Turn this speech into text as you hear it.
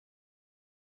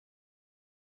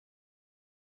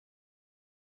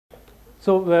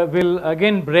So we'll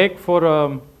again break for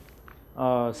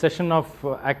a session of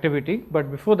activity,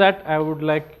 but before that I would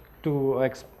like to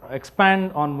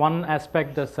expand on one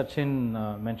aspect that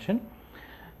Sachin mentioned.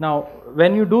 Now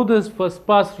when you do this first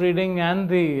pass reading and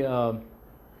the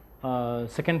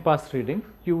second pass reading,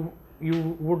 you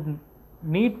would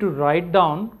need to write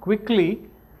down quickly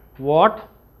what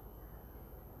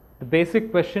the basic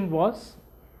question was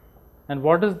and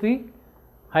what is the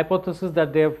hypothesis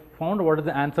that they have found, what is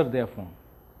the answer they have found.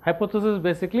 Hypothesis is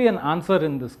basically an answer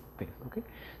in this thing. Okay.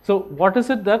 So what is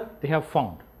it that they have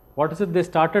found? What is it they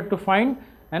started to find,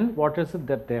 and what is it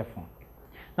that they have found?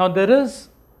 Now there is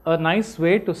a nice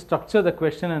way to structure the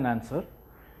question and answer,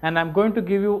 and I am going to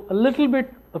give you a little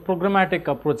bit a programmatic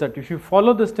approach that if you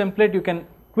follow this template you can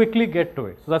quickly get to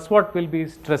it. So that's what we'll be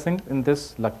stressing in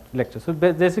this lecture. So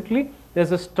basically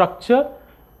there's a structure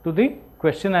to the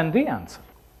question and the answer.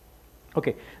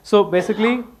 Okay, so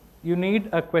basically you need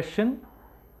a question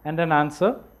and an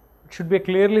answer. It should be a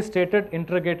clearly stated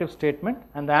interrogative statement,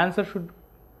 and the answer should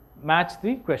match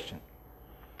the question.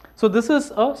 So this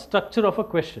is a structure of a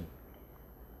question.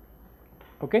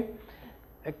 Okay,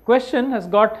 a question has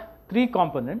got three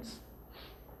components: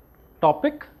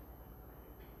 topic,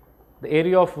 the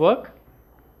area of work,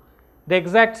 the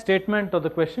exact statement of the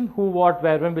question, who, what,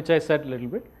 where, when, which I said a little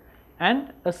bit,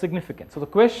 and a significance. So the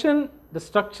question, the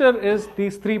structure is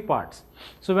these three parts.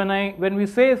 So when we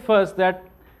say first that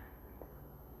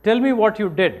tell me what you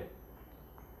did,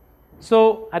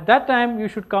 so at that time you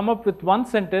should come up with one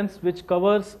sentence which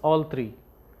covers all three.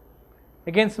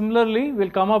 Again similarly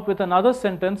we'll come up with another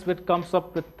sentence which comes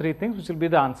up with three things, which will be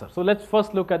the answer. So let's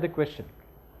first look at the question.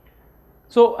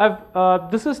 So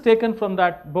this is taken from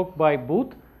that book by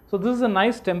Booth. So this is a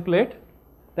nice template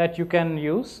that you can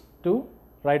use to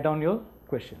write down your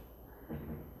question.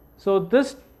 So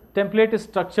this template is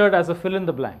structured as a fill in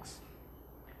the blanks.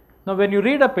 Now when you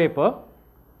read a paper,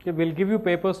 okay, we'll give you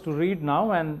papers to read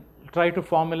now and try to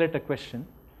formulate a question.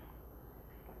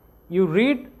 You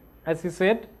read, as he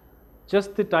said,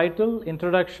 just the title,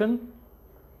 introduction,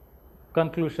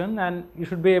 conclusion, and you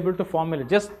should be able to formulate.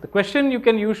 Just the question you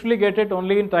can usually get it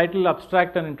only in title,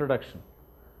 abstract and introduction.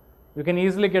 You can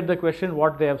easily get the question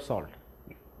what they have solved,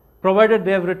 provided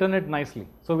they have written it nicely.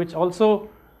 So which also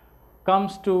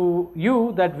comes to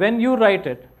you that when you write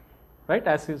it, right,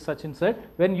 as Sachin said,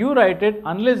 when you write it,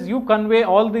 unless you convey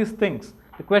all these things,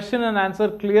 the question and answer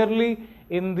clearly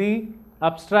in the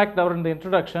abstract or in the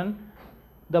introduction,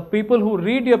 the people who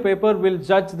read your paper will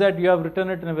judge that you have written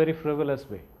it in a very frivolous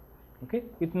way. Okay,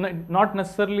 it's not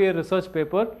necessarily a research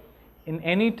paper in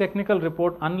any technical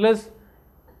report, unless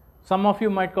some of you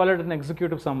might call it an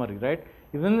executive summary, right?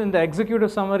 Even in the executive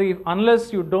summary,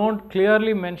 unless you don't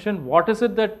clearly mention what is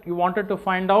it that you wanted to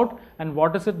find out and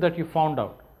what is it that you found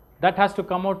out, that has to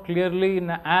come out clearly in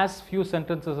as few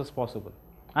sentences as possible.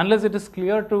 Unless it is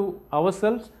clear to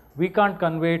ourselves, we can't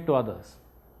convey it to others.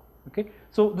 Okay,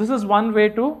 so this is one way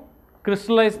to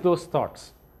crystallize those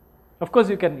thoughts. Of course,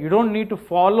 you don't need to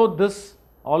follow this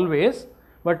always,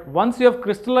 but once you have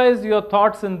crystallized your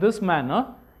thoughts in this manner,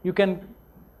 you can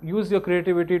use your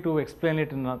creativity to explain it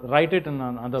write it in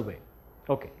another way.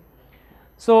 Okay,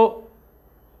 so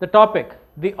the topic,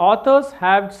 the authors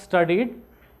have studied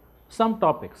some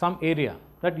topic, some area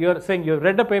that you are saying. You have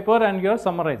read a paper and you are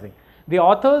summarizing. The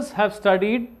authors have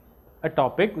studied a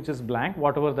topic which is blank,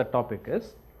 whatever the topic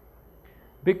is,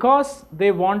 because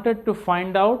they wanted to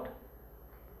find out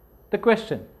the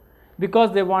question,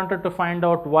 because they wanted to find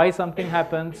out why something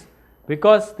happens,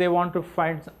 because they want to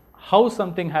find how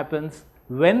something happens,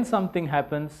 when something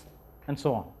happens, and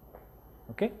so on.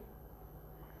 Okay,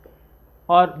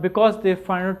 or because they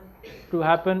find it to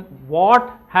happen,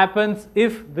 what happens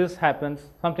if this happens,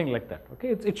 something like that. Okay,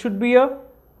 it should be a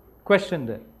question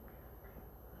there.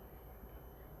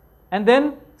 And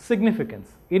then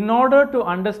significance, in order to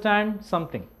understand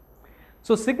something.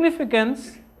 So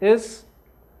significance is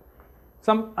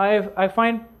I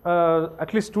find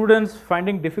at least students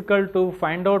finding difficult to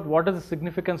find out what is the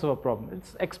significance of a problem.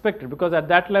 It's expected, because at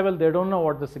that level they don't know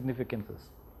what the significance is.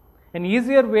 An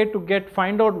easier way to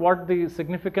find out what the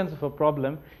significance of a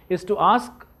problem is to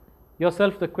ask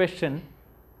yourself the question,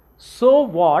 so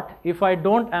what if I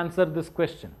don't answer this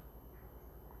question?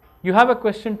 You have a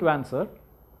question to answer,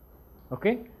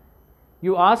 okay?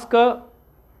 You ask a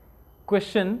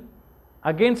question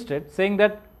against it, saying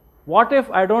that what if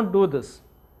I don't do this?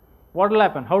 What will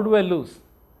happen? How do I lose?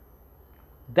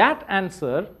 That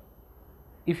answer,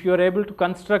 if you are able to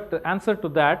construct the answer to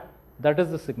that, that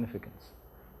is the significance.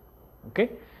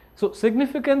 Okay? So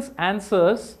significance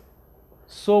answers,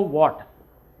 so what?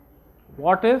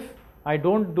 What if I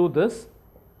don't do this?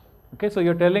 Okay, so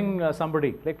you're telling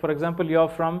somebody, like for example, you're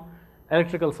from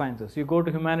electrical sciences, you go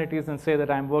to humanities and say that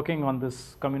I'm working on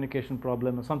this communication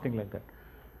problem or something like that.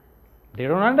 They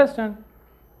don't understand.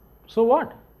 So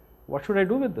what? What should I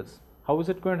do with this? How is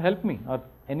it going to help me or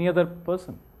any other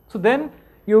person? So then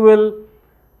you will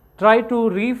try to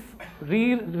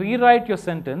rewrite your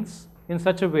sentence in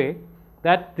such a way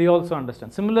that they also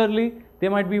understand. Similarly, they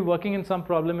might be working in some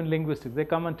problem in linguistics. They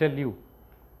come and tell you.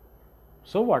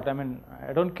 So what? I mean,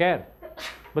 I don't care.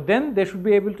 But then they should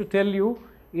be able to tell you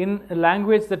in a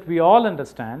language that we all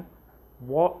understand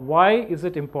why is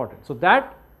it important. So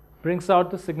that brings out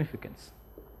the significance.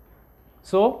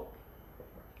 So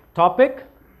topic,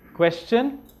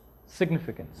 question,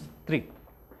 significance, 3.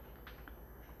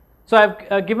 So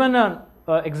I've given an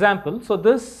example. So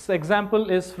this example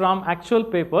is from actual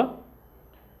paper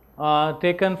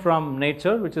taken from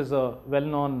Nature, which is a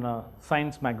well-known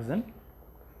science magazine.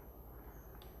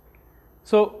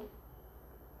 So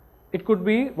it could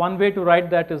be, one way to write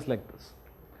that is like this.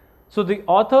 So the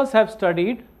authors have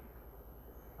studied,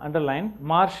 underline,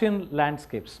 Martian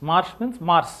landscapes. Mars means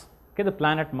Mars, okay, the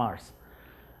planet Mars.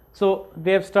 So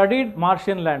they have studied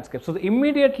Martian landscapes. So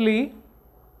immediately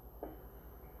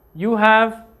you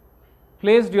have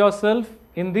placed yourself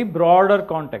in the broader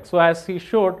context. So as he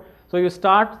showed, so you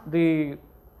start,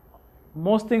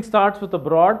 most things starts with a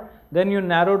broad, then you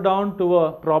narrow down to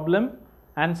a problem,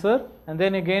 answer, and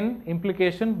then again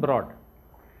implication, broad.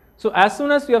 So as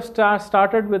soon as you have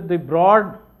started with the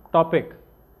broad topic,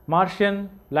 Martian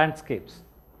landscapes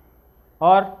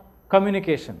or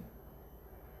communication,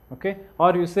 okay,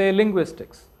 or you say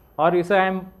linguistics, or you say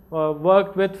I'm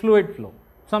worked with fluid flow,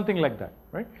 something like that,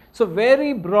 right? So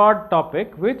very broad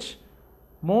topic which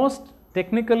most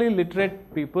technically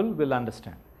literate people will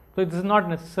understand. So it is not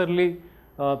necessarily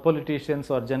politicians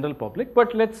or general public,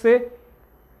 but let's say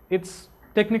it's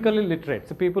technically literate.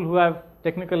 So people who have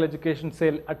technical education,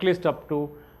 say at least up to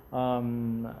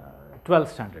 12th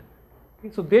standard.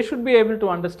 Okay, so they should be able to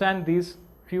understand these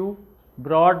few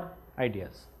broad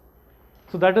ideas.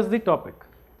 So that is the topic.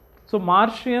 So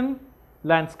Martian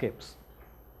landscapes.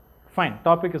 Fine,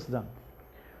 topic is done.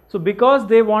 So because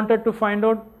they wanted to find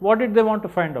out, what did they want to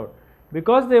find out?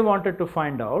 Because they wanted to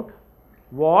find out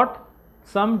what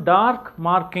some dark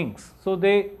markings. So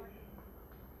they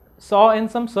saw in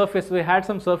some surface, we had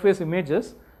some surface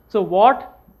images. So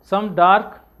what some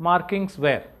dark markings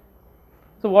were.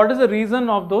 So what is the reason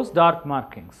of those dark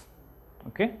markings?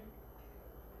 Okay.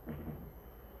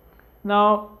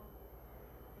 Now,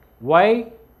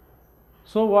 why?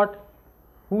 So what?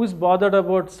 Who is bothered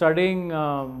about studying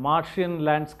Martian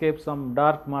landscapes, some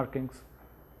dark markings?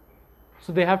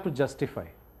 So they have to justify.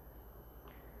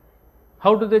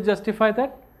 How do they justify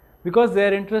that? Because they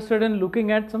are interested in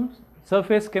looking at some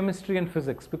surface chemistry and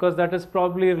physics, because that is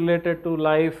probably related to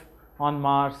life on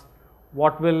Mars.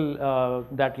 What will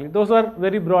that lead? Those are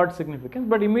very broad significance,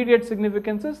 but immediate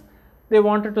significance is they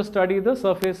wanted to study the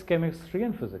surface chemistry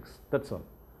and physics. That's all.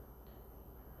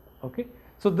 Okay.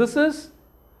 So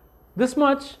this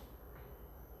much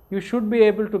you should be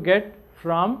able to get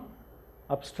from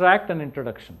abstract and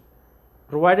introduction,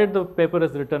 provided the paper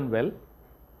is written well.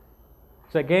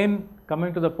 So again,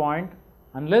 coming to the point,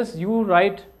 unless you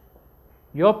write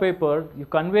your paper, you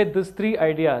convey these 3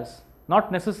 ideas,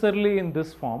 not necessarily in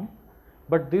this form,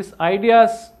 but these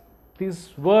ideas,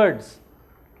 these words,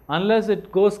 unless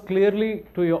it goes clearly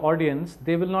to your audience,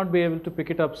 they will not be able to pick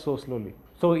it up so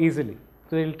easily.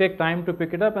 So it will take time to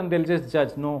pick it up and they'll just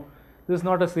judge, no, this is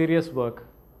not a serious work,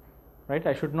 right?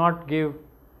 I should not give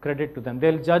credit to them.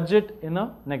 They'll judge it in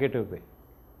a negative way.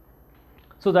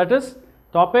 So that is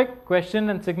topic, question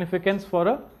and significance for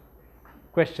a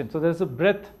question. So there is a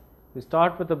breadth. We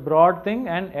start with a broad thing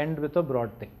and end with a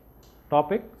broad thing.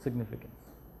 Topic, significance.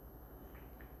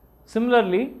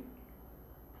 Similarly,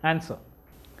 answer.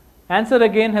 Answer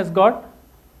again has got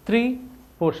 3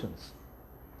 portions: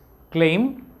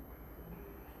 claim,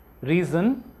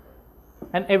 reason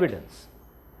and evidence.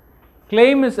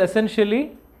 Claim is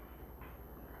essentially,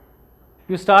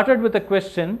 you started with a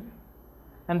question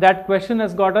and that question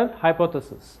has got a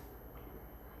hypothesis,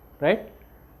 right?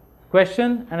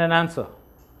 Question and an answer.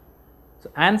 So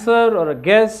answer or a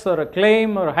guess or a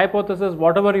claim or a hypothesis,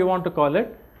 whatever you want to call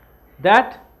it,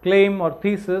 that claim or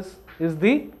thesis is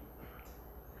the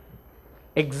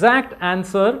exact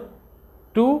answer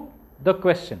to the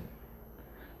question.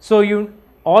 So you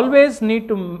always need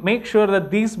to make sure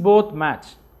that these both match.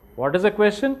 What is the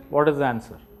question? What is the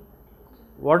answer?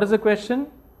 What is the question?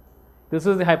 This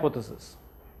is the hypothesis.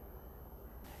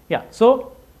 Yeah,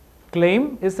 so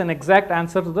claim is an exact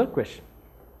answer to the question.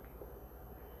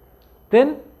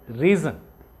 Then reason.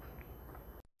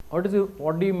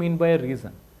 What do you mean by a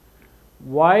reason?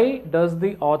 Why does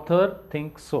the author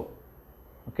think so?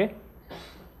 Okay.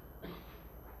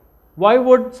 Why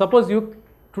would, suppose you,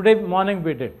 today morning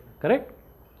we did, correct?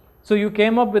 So you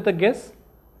came up with a guess,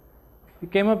 you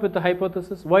came up with a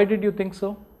hypothesis. Why did you think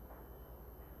so?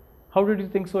 How did you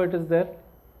think so it is there?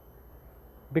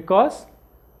 Because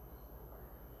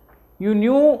you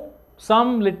knew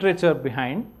some literature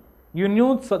behind, you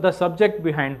knew the subject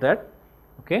behind that,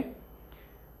 okay?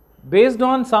 Based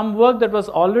on some work that was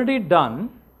already done,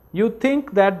 you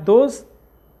think that those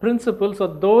principles or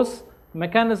those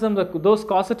mechanisms, those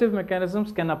causative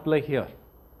mechanisms can apply here.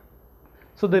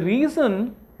 So the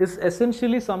reason is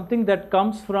essentially something that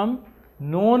comes from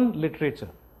known literature.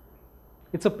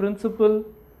 It's a principle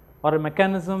or a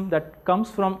mechanism that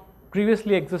comes from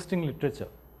previously existing literature.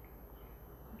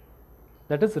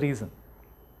 That is reason.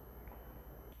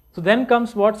 So then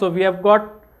comes what? So we have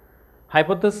got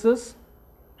hypothesis,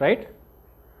 right?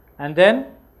 And then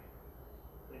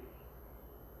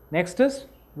next is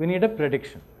we need a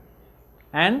prediction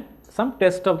and some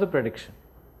test of the prediction.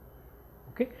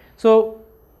 Okay. So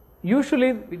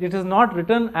usually it is not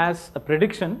written as a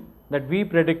prediction that we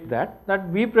predict that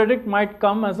we predict might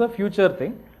come as a future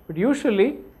thing, but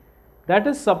usually that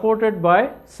is supported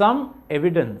by some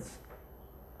evidence.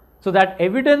 So that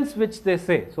evidence which they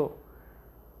say, so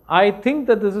I think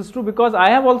that this is true because I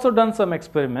have also done some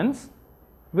experiments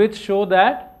which show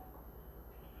that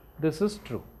this is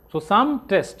true. So some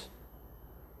test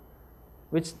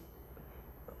which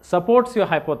supports your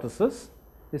hypothesis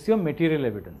is your material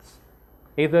evidence.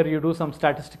 Either you do some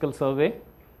statistical survey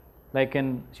like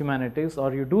in humanities,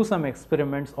 or you do some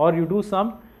experiments, or you do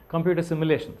some computer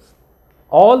simulations.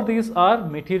 All these are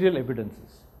material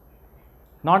evidences.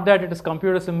 Not that it is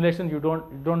computer simulation, you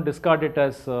don't discard it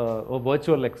as a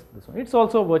virtual it's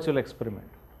also a virtual experiment.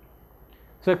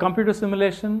 So a computer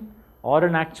simulation or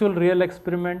an actual real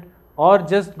experiment, or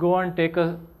just go and take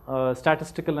a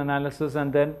statistical analysis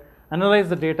and then analyze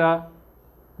the data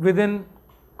within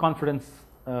confidence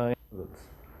intervals.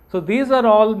 So these are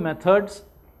all methods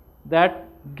that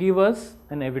give us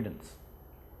an evidence.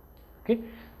 Okay.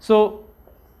 So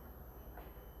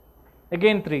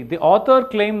again 3, the author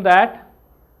claimed that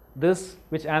this,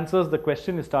 which answers the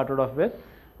question you started off with,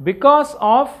 because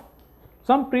of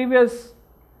some previous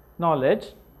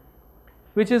knowledge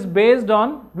which is based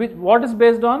on, what is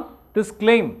based on? This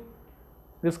claim.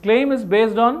 This claim is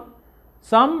based on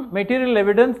some material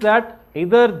evidence that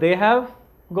either they have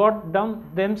got done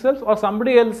themselves or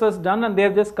somebody else has done and they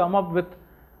have just come up with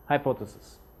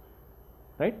hypothesis,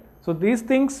 right? So these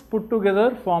things put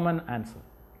together form an answer.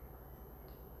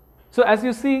 So as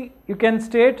you see, you can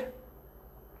state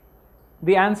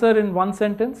the answer in one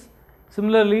sentence,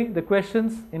 similarly the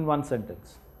questions in one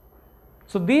sentence.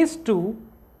 So these two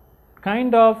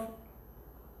kind of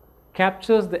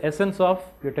captures the essence of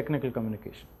your technical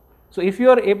communication. So if you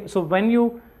are able, so when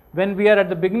we are at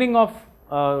the beginning of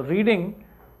reading,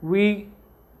 we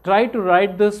try to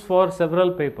write this for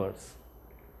several papers,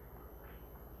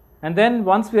 and then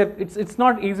once we are, it's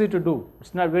not easy to do,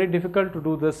 it's not very difficult to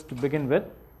do this to begin with,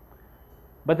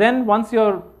 but then once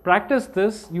you practice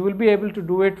this, you will be able to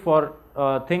do it for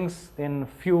things in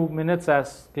few minutes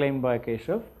as claimed by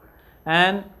Keshav,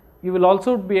 and you will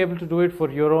also be able to do it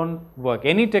for your own work,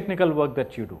 any technical work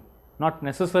that you do, not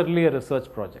necessarily a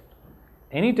research project.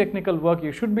 Any technical work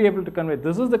you should be able to convey.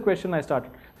 This is the question I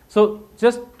started. So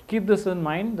just keep this in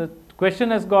mind. The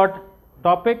question has got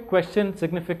topic, question,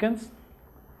 significance,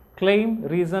 claim,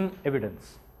 reason,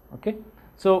 evidence. Okay.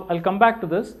 So I'll come back to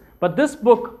this. But this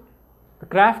book, The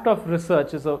Craft of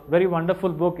Research, is a very wonderful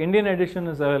book. Indian edition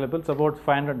is available. It's about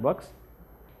 $500.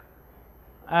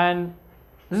 And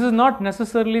this is not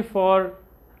necessarily for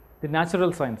the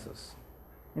natural sciences.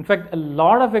 In fact, a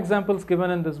lot of examples given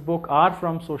in this book are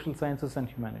from social sciences and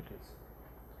humanities.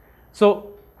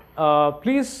 So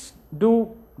please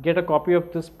do get a copy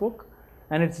of this book,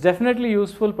 and it's definitely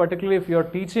useful, particularly if you're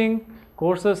teaching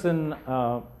courses in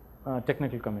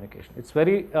technical communication. It's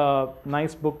very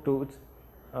nice book too.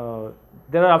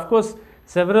 There are of course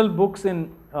several books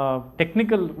in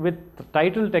technical with the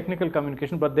title technical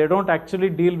communication, but they don't actually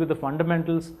deal with the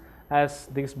fundamentals as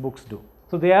these books do.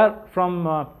 So they are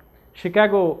from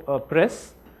Chicago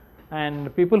Press,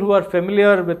 and people who are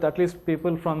familiar with, at least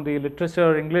people from the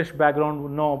literature English background,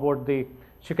 would know about the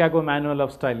Chicago Manual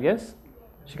of Style. Yes,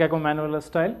 Chicago Manual of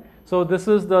Style. So this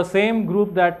is the same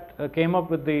group that came up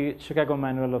with the Chicago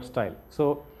Manual of Style.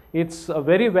 So it's a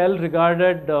very well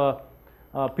regarded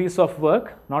piece of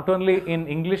work, not only in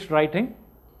English writing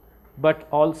but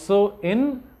also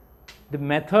in the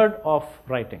method of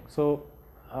writing. So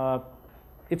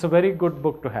it's a very good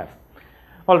book to have.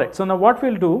 All right, so now what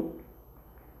we'll do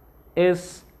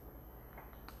is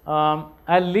I'll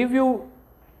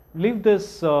leave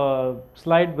this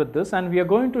slide with this, and we are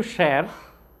going to share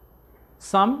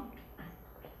some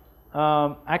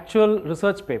actual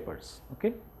research papers.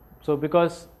 Okay, so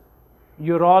because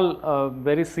you're all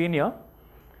very senior,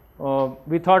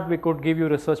 we thought we could give you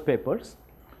research papers.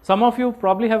 Some of you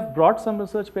probably have brought some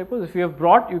research papers. If you have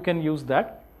brought, you can use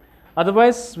that.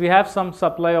 Otherwise, we have some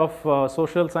supply of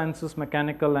social sciences,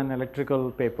 mechanical and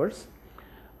electrical papers.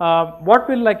 What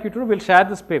we'll like you to do, we'll share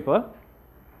this paper.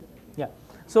 Yeah.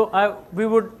 So we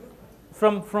would,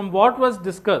 from what was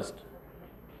discussed,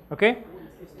 okay,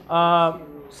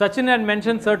 Sachin had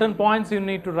mentioned certain points you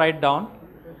need to write down.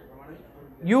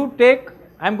 You take,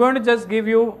 I'm going to just give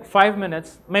you 5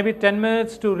 minutes, maybe 10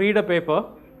 minutes to read a paper.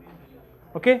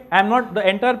 Okay, the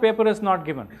entire paper is not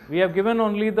given. We have given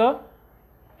only the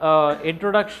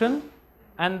introduction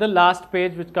and the last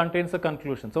page, which contains the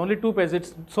conclusion. So only 2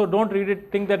 pages. So don't read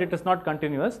it, think that it is not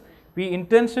continuous. We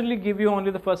intentionally give you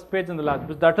only the first page and the last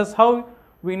page. That is how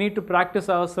we need to practice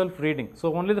ourselves reading.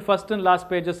 So only the first and last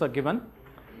pages are given.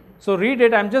 So read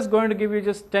it. I'm just going to give you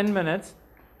just 10 minutes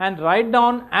and write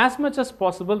down as much as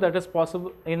possible that is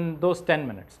possible in those 10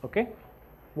 minutes. Okay,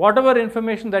 whatever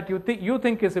information that you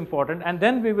think is important, and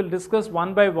then we will discuss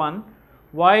one by one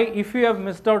why, if you have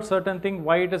missed out certain thing,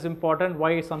 why it is important,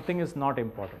 why something is not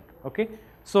important. Okay,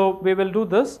 so we will do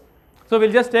this. So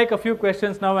we'll just take a few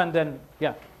questions now and then.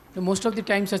 Yeah. So most of the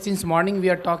time, since morning we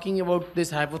are talking about this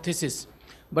hypothesis,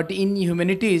 but in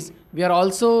humanities we are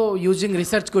also using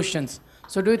research questions.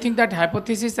 So do you think that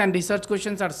hypothesis and research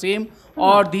questions are same,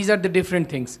 or these are the different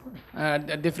things,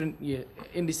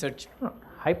 in research?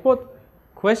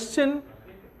 Question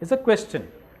is a question.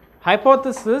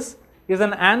 Hypothesis is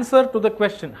an answer to the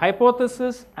question.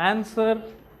 Hypothesis, answer.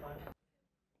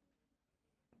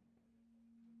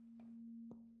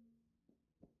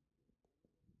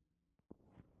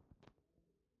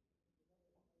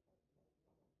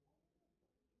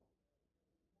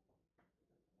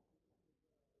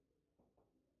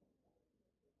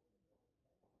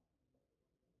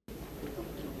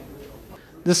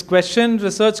 This question,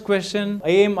 research question,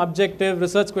 aim, objective,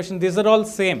 research question, these are all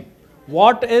same.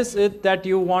 What is it that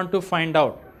you want to find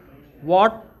out?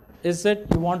 What is it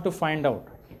you want to find out?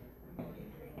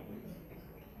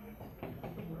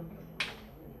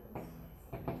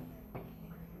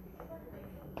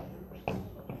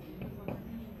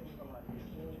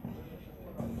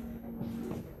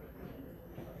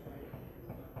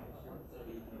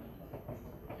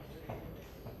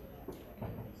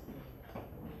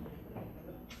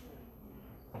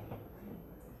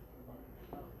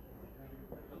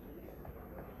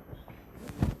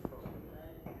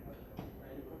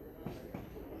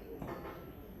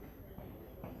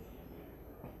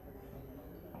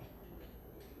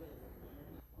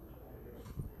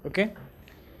 Okay,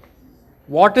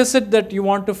 what is it that you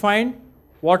want to find?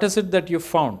 What is it that you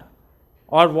found?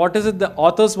 Or what is it the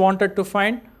authors wanted to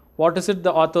find? What is it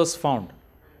the authors found?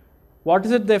 What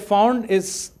is it they found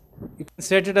is, you can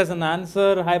state it as an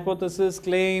answer, hypothesis,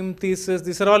 claim, thesis.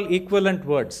 These are all equivalent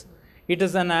words. It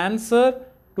is an answer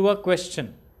to a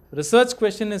question. Research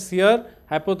question is here,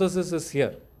 hypothesis is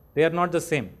here. They are not the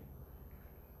same.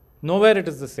 Nowhere it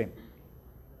is the same.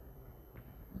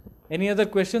 Any other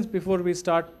questions before we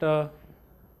start?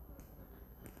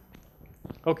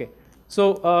 Okay,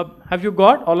 so have you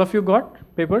got, all of you got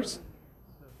papers?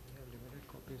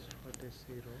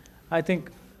 I think,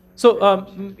 so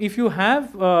if you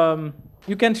have,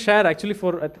 you can share actually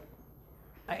for,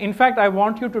 in fact I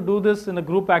want you to do this in a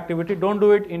group activity, don't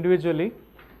do it individually.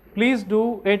 Please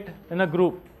do it in a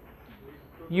group.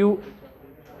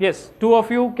 Yes, 2 of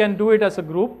you can do it as a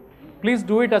group. Please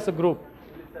do it as a group.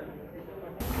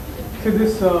 See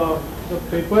this, the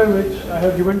paper which I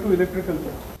have given to electrical.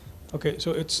 Okay,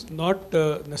 so it's not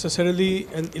necessarily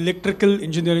an electrical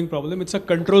engineering problem, it's a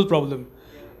control problem.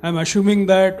 I'm assuming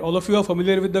that all of you are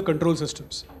familiar with the control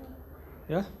systems.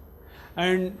 Yeah?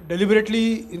 And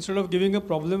deliberately, instead of giving a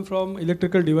problem from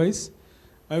electrical device,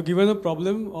 I've given a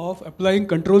problem of applying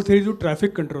control theory to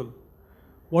traffic control.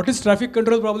 What is traffic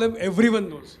control problem? Everyone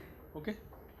knows. Okay?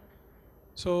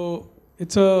 So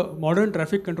it's a modern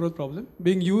traffic control problem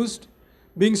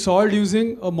being solved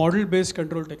using a model-based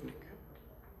control technique.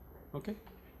 Okay?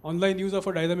 Online use of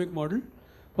a dynamic model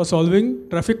for solving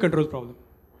traffic control problem.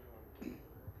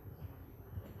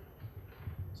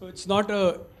 So it's not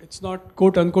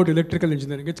quote unquote electrical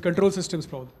engineering, it's control systems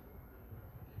problem.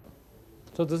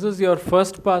 So this is your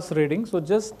first pass reading. So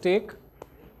just take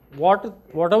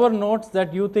whatever notes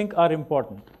that you think are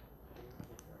important.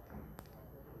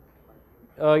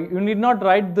 you need not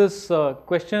write this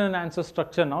question and answer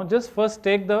structure now. Just first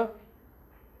take the,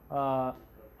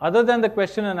 other than the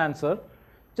question and answer,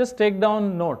 just take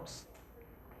down notes.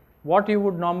 What you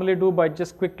would normally do by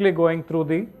just quickly going through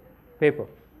the paper.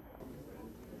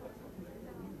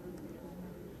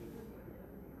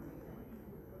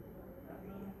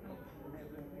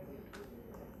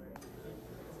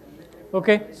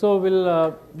 Okay, so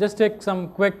we'll just take some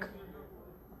quick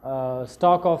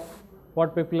stock of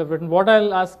what people have written. What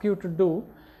I'll ask you to do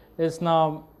is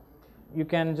now you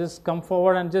can just come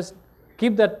forward and just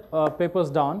keep that papers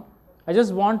down. I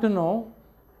just want to know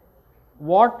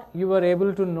what you were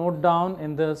able to note down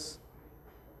in this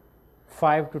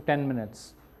 5 to 10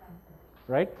 minutes,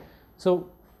 right? So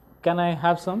can I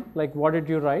have some, like what did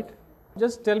you write?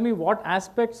 Just tell me what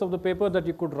aspects of the paper that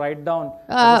you could write down.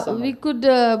 We could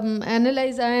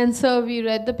analyze our answer. We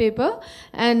read the paper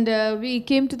and we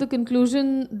came to the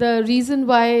conclusion the reason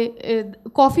why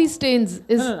coffee stains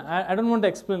is... No, I don't want the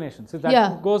explanation. See,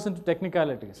 that goes into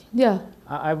technicalities. Yeah.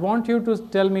 I want you to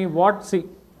tell me what, see,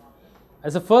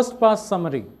 as a first pass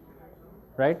summary,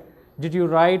 right? Did you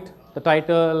write the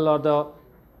title or the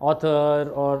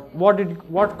author, or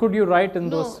what could you write in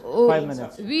those 5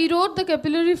 minutes? We wrote the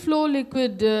capillary flow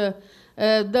liquid,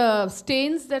 the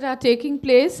stains that are taking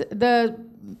place,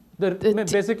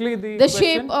 basically the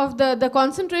shape of the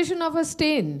concentration of a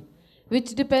stain,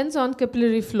 which depends on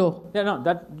capillary flow. Yeah, no,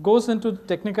 that goes into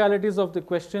technicalities of the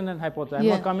question and hypothesis. I'm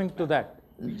not coming to that.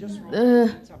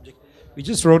 We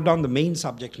just wrote down the main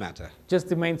subject matter. Just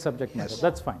the main subject matter.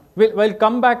 That's fine. We'll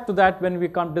come back to that when we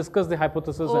discuss the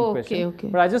hypothesis and question. Okay.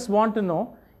 But I just want to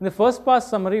know, in the first pass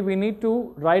summary, we need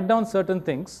to write down certain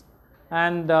things,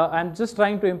 and I'm just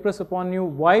trying to impress upon you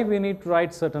why we need to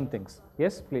write certain things.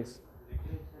 Yes, please.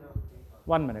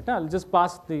 1 minute. I'll just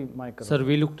pass the mic around. Sir,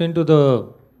 we looked into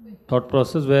the thought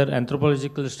process where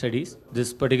anthropological studies,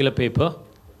 this particular paper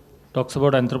talks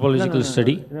about anthropological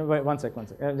study. No, wait, one sec.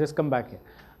 I'll just come back here.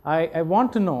 I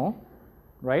want to know,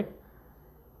 right,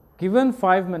 given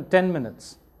 10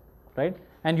 minutes, right,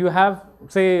 and you have,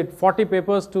 say, 40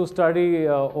 papers to study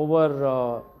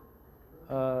over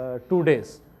 2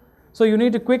 days. So you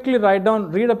need to quickly write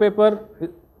down, read a paper,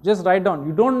 just write down.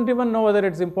 You don't even know whether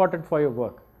it's important for your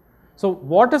work. So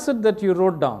what is it that you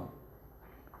wrote down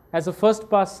as a first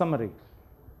pass summary?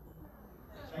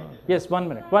 Yes, 1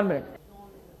 minute.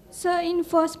 So in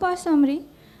first pass summary,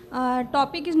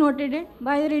 topic is noted.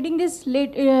 By reading this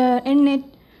EndNote,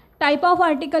 type of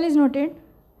article is noted,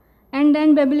 and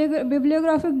then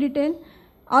bibliographic detail.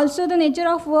 Also the nature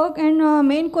of work and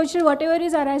main question, whatever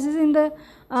is arises in the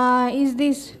is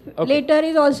this later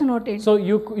is also noted. So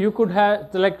you could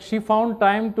have, like, she found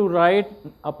time to write,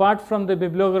 apart from the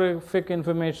bibliographic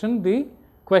information, the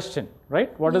question,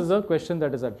 right? What is the question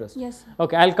that is addressed? Yes.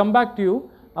 Okay, I'll come back to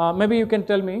you. Maybe you can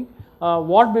tell me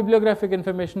what bibliographic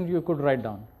information you could write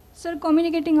down. Sir,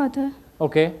 communicating author.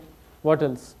 Okay, what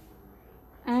else?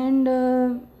 And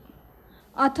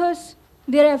authors,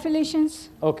 their affiliations.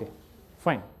 Okay,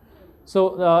 fine.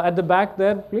 So at the back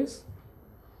there, please.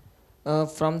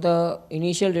 From the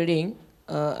initial reading,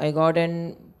 I got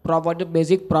what the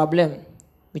basic problem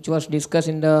which was discussed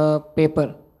in the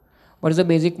paper. What is the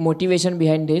basic motivation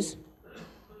behind this?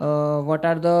 What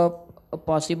are the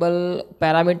possible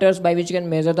parameters by which you can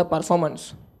measure the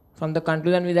performance? From the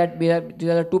conclusion with that, these are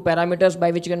the 2 parameters by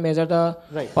which you can measure the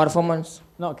performance.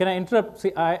 No, can I interrupt?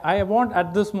 See, I want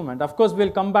at this moment, of course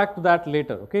we'll come back to that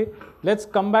later, okay? Let's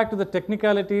come back to the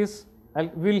technicalities.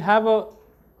 We'll have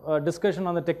a discussion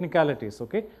on the technicalities,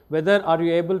 okay? Whether are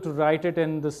you able to write it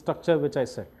in the structure which I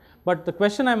said. But the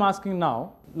question I'm asking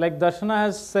now, like Darshana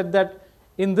has said that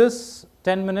in this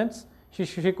 10 minutes, she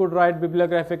could write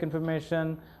bibliographic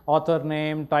information, author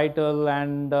name, title,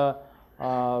 and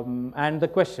the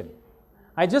question.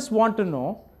 I just want to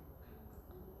know,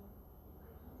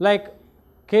 like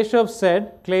Keshav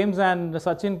said, claims, and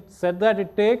Sachin said that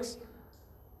it takes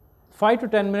 5 to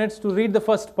 10 minutes to read the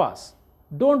first pass.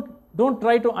 Don't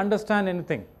try to understand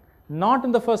anything, not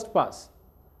in the first pass.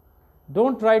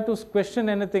 Don't try to question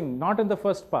anything, not in the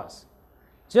first pass.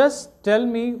 Just tell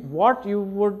me what you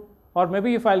would, or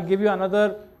maybe if I'll give you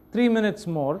another 3 minutes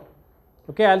more,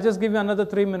 okay, I'll just give you another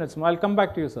 3 minutes more. I'll come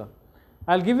back to you, sir.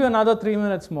 I'll give you another 3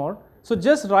 minutes more. So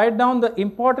just write down the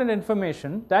important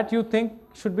information that you think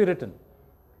should be written.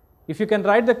 If you can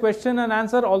write the question and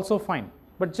answer, also fine.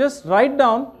 But just write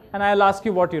down and I'll ask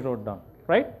you what you wrote down,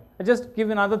 right? I just give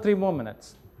you another 3 more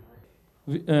minutes.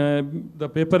 The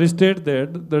paper states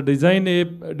that the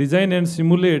design and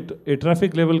simulate a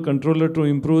traffic level controller to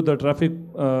improve the traffic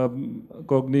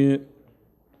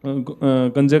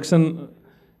congestion,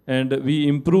 and we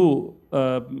improve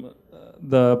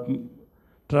the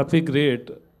traffic rate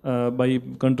by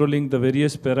controlling the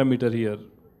various parameter here.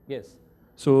 Yes.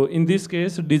 So in this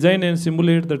case, design and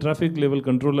simulate the traffic level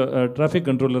controller, traffic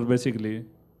controller basically.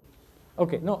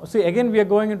 Okay, no, see again we are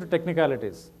going into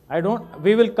technicalities.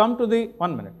 We will come to the,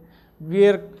 1 minute.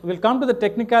 We'll come to the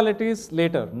technicalities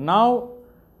later. Now,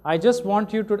 I just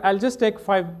want you to, I'll just take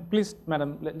 5, please madam,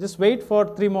 just wait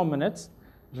for 3 more minutes.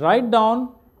 Write down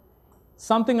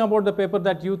something about the paper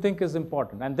that you think is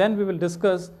important, and then we will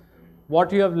discuss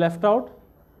what you have left out,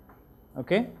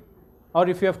 okay? Or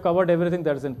if you have covered everything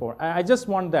that is important. I just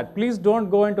want that. Please don't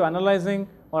go into analyzing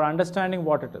or understanding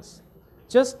what it is.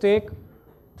 Just take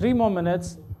 3 more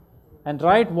minutes and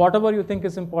write whatever you think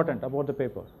is important about the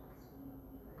paper.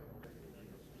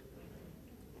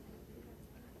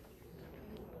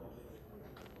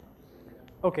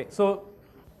 Okay, so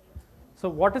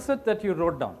what is it that you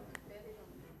wrote down?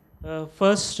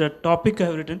 First, topic I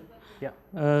have written. Yeah.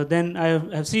 Then I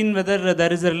have seen whether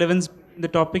there is a relevance in the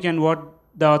topic and what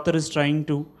the author is trying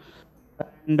to.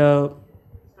 And start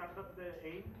of the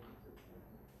aim.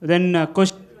 Then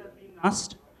questions are being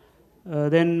asked.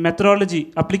 Then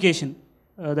methodology, application.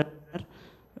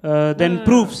 Then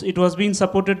proofs. It was being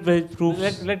supported by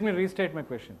proofs. Let me restate my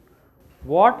question.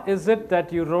 What is it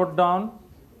that you wrote down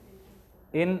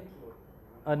in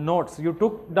notes? You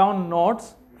took down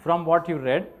notes from what you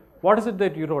read. What is it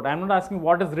that you wrote? I'm not asking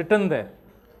what is written there.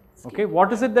 Okay,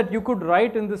 what is it that you could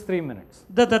write in this 3 minutes?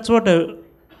 That's what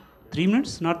 3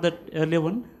 minutes, not that earlier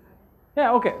one.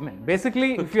 Yeah, okay. I mean,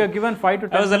 basically, if you are given 5 to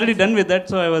 10 I was already minutes, done with that,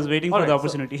 so I was waiting for the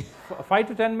opportunity. So 5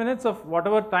 to 10 minutes of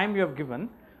whatever time you have given,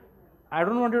 I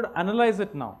don't want you to analyze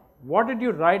it now. What did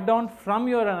you write down from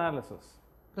your analysis?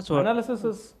 That's what. Analysis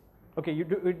is, okay,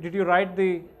 did you write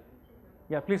the,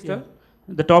 yeah, please tell.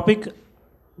 The topic,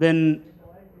 then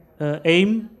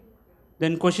aim,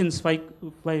 then questions, 5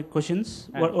 questions.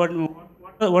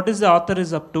 What is the author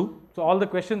is up to? So all the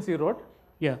questions you wrote?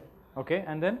 Yeah. Okay,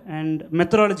 and then? And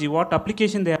methodology, what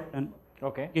application they have done.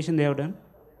 Okay. Application they have done.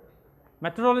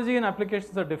 Methodology and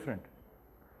applications are different.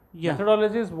 Yeah.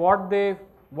 Methodology is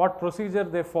what procedure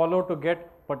they follow to get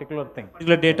particular thing.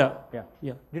 Particular data. Yeah.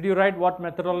 Yeah. Did you write what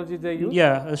methodology they use?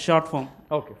 Yeah, a short form.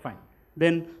 Okay, fine.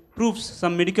 Then proofs,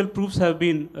 some medical proofs have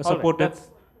been supported. Right,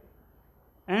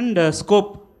 and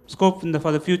scope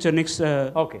for the future next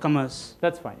comers.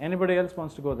 That's fine. Anybody else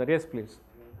wants to go there? Yes, please.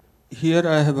 Here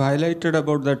I have highlighted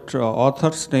about that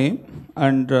author's name,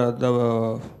 and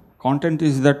the content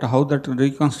is that how that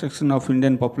reconstruction of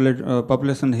Indian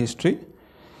population history.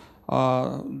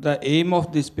 The aim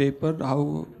of this paper,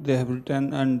 how they have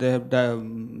written and they have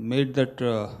made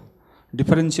that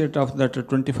differentiate of that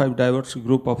 25 diverse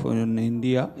group of in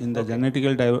India in the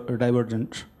genetical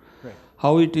divergent. Right.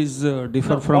 How it is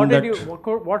differ from that.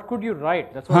 What could you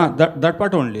write? That's what that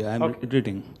part only I am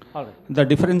reading. All right. The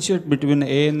differentiate between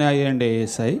ANI and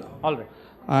ASI. All right.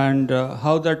 And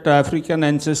how that African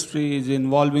ancestry is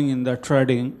involving in the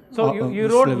trading. So you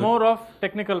wrote more of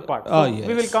technical part. So yes.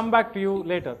 We will come back to you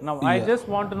later. Now I just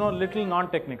want to know little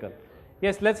non-technical.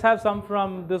 Yes, let's have some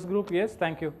from this group. Yes,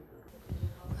 thank you.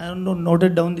 I have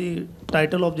noted down the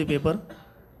title of the paper,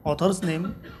 author's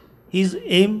name, his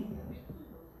aim,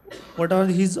 what are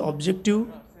his objective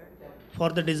for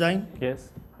the design. Yes.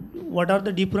 What are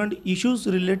the different issues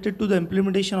related to the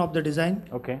implementation of the design.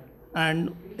 Okay.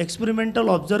 And experimental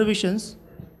observations,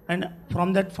 and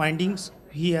from that findings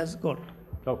he has got.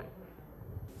 Okay.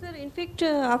 Sir, in fact,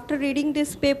 after reading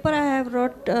this paper, I have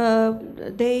wrote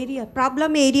the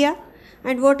problem area,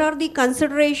 and what are the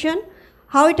consideration,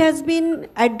 how it has been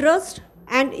addressed,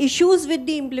 and issues with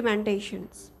the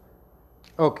implementations.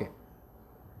 Okay.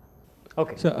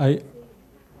 Okay. So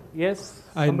yes.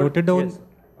 I noted down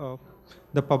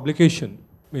the publication,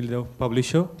 the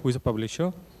publisher, who is a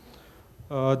publisher.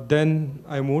 Then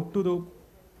I moved to the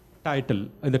title.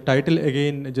 And the title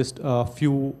again, just a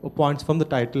few points from the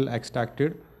title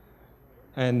extracted.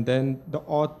 And then the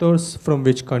authors from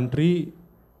which country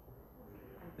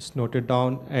is noted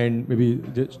down, and maybe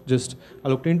just I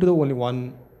looked into the only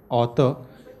one author.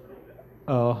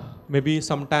 Maybe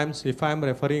sometimes if I'm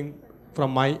referring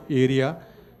from my area,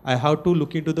 I have to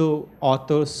look into the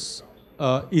authors.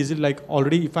 Is it like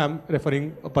already if I'm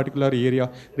referring a particular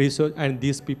area research and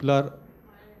these people are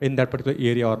in that particular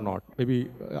area or not? Maybe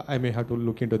I may have to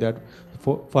look into that.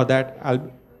 For that,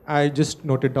 I just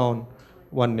noted down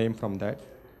one name from that.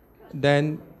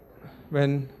 Then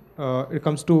when it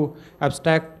comes to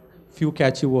abstract, few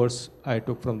catchy words I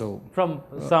took from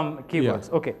some keywords.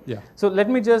 Yeah. Okay. Yeah. So let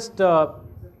me just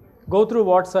go through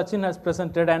what Sachin has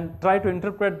presented and try to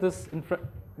interpret this in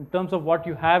terms of what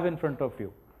you have in front of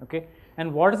you. Okay.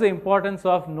 And what is the importance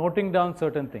of noting down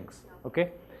certain things.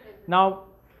 Okay. Now,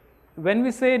 when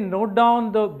we say note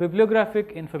down the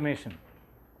bibliographic information,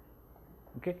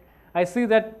 okay, I see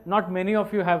that not many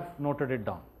of you have noted it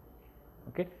down.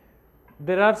 Okay,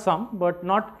 there are some, but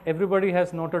not everybody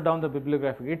has noted down the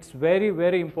bibliographic. It's very,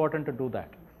 very important to do that.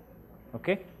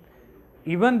 Okay,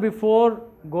 even before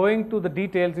going to the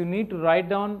details, you need to write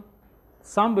down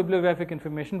some bibliographic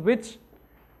information, which,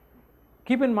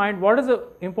 keep in mind, what is the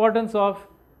importance of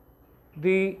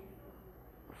the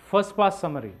first pass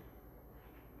summary?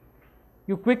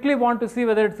 You quickly want to see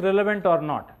whether it's relevant or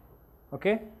not.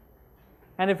 Okay,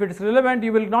 and if it's relevant,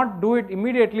 you will not do it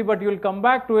immediately, but you will come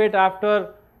back to it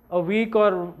after a week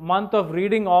or month of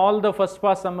reading all the first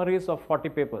pass summaries of 40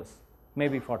 papers,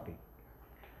 maybe 40.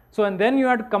 So, and then you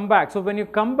have to come back. So, when you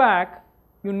come back,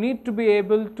 you need to be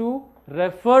able to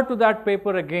refer to that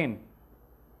paper again.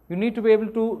 You need to be able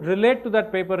to relate to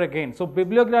that paper again. So,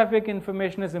 bibliographic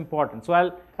information is important. So,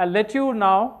 I'll let you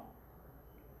now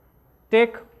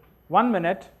take 1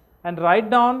 minute and write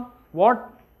down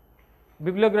what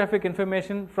bibliographic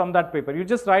information from that paper. You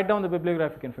just write down the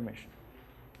bibliographic information.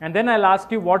 And then I'll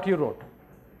ask you what you wrote.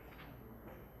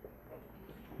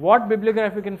 What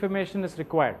bibliographic information is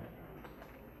required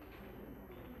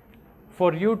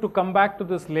for you to come back to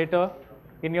this later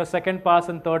in your second pass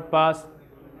and third pass?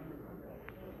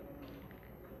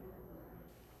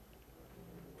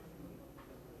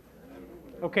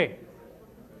 Okay.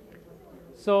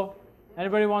 So,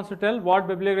 anybody wants to tell what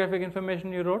bibliographic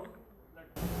information you wrote?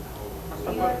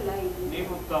 Name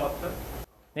of the author.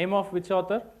 Name of which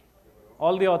author?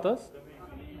 All the authors?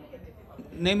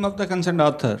 Name of the concerned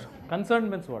author. Concerned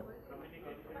means what?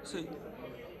 See.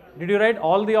 Did you write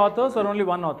all the authors or only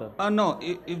one author? No,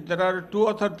 if there are 2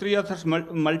 authors, 3 authors,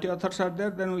 multi-authors are there,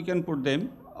 then we can put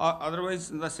them. Otherwise,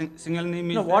 the single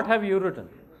name is No, what have you written?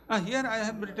 Here I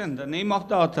have written the name of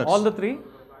the authors. All the 3?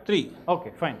 3.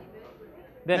 Okay, fine.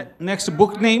 Then next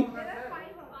book name?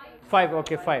 5,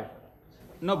 okay, 5.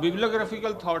 No,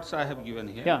 bibliographical thoughts I have given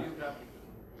here. Yeah.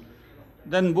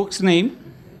 Then book's name.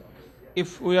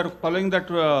 If we are following that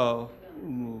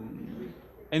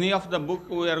any of the book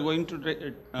we are going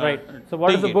to right. So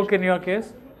what is the book in your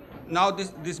case? Now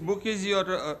this book is your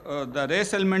the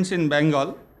race elements in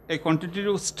Bengal, a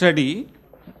quantitative study.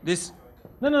 This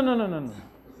No.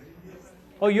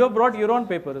 Oh, you have brought your own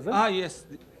paper, is it? Yes.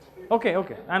 Okay.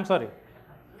 I'm sorry.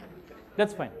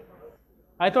 That's fine.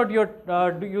 I thought you're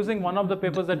using one of the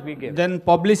papers that we gave. Then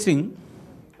publishing,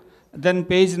 then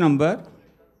page number,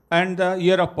 and the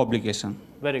year of publication.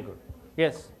 Very good.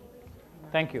 Yes.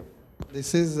 Thank you.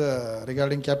 This is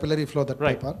regarding capillary flow, that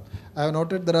right. paper. I have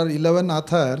noted there are 11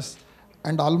 authors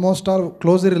and almost all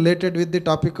closely related with the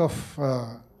topic of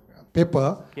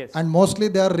paper. Yes. And mostly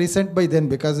they are recent by then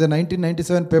because the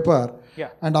 1997 paper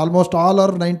and almost all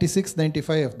are 96,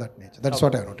 95 of that nature. That's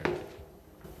what I noted.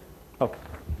 Okay.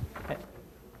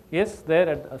 Yes,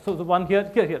 there. So the one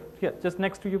here, just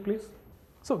next to you, please.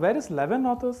 So where is 11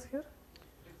 authors here?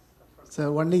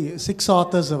 So only 6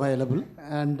 authors available,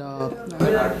 and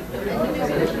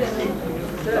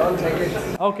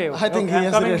okay. I think he I'm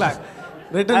has coming back.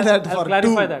 written that I'll for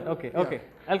clarify 2. that. Okay.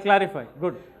 I'll clarify.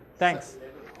 Good. Thanks.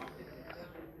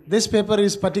 This paper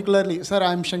is particularly, sir,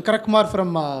 I am Shankar Kumar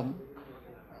from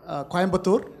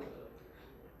Coimbatore,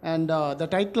 and the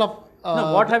title of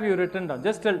no, what have you written down?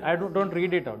 Just tell. I don't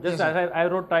read it out. Just yes, I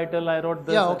wrote title. I wrote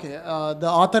this. Yeah. Okay. The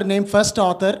author name, first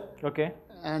author. Okay.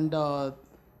 And the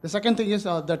second thing is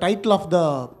the title of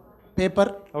the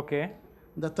paper. Okay.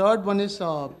 The third one is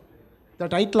the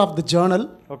title of the journal.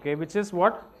 Okay. Which is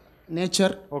what?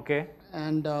 Nature. Okay.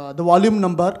 And the volume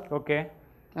number. Okay.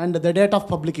 And the date of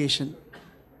publication.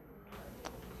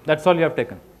 That's all you have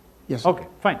taken? Yes. Okay.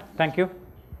 Fine. Thank you.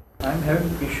 I am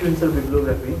having issue in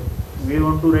bibliography. We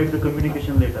want to write the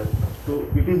communication letter. So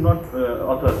it is not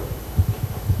author.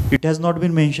 It has not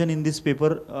been mentioned in this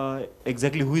paper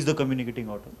exactly who is the communicating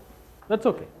author. That's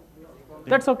okay.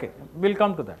 That's okay. We'll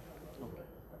come to that.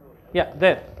 Yeah,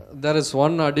 there. There is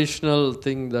one additional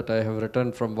thing that I have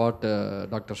written from what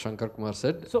Dr. Shankar Kumar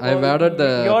said. So I have added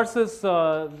the... Yours is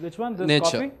which one? This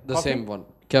nature, coffee? the Coffee? same one.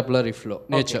 Capillary flow.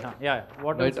 Nature. Okay, yeah.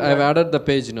 What right. else I have added the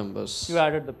page numbers. You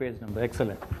added the page number.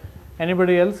 Excellent.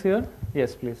 Anybody else here?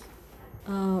 Yes, please.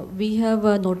 We have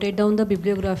noted down the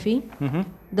bibliography,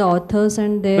 the authors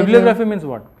and their... Bibliography means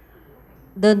what?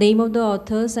 The name of the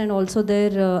authors and also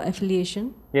their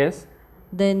affiliation. Yes.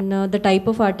 Then the type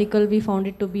of article, we found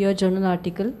it to be a journal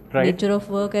article. Right. Nature of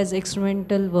work as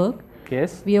experimental work.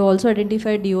 Yes. We have also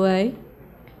identified DOI.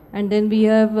 And then we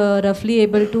have roughly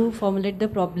able to formulate the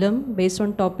problem based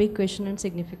on topic, question and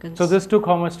significance. So this took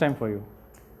how much time for you?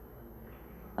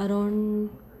 Around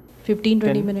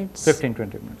 15-20 minutes.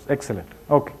 15-20 minutes. Excellent.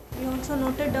 Okay. You also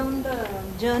noted down the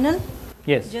journal.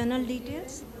 Yes. Journal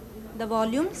details, the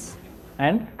volumes,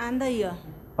 and the year.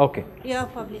 Okay. Year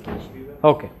of publication.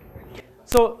 Okay.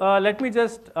 So let me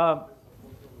just,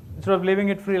 instead of leaving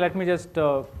it free, let me just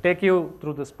take you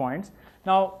through these points.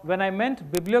 Now, when I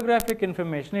meant bibliographic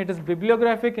information, it is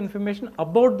bibliographic information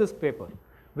about this paper,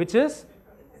 which is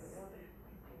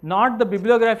not the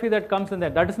bibliography that comes in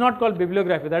there. That is not called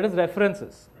bibliography, that is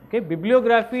references. Okay?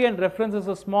 Bibliography and reference is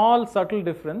a small subtle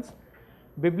difference.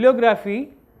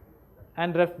 Bibliography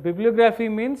and bibliography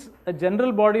means a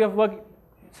general body of work.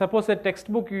 Suppose a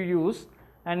textbook you use,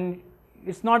 and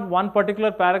it's not one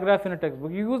particular paragraph in a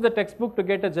textbook. You use the textbook to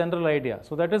get a general idea.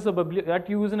 So that is that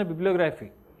you use in a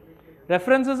bibliography.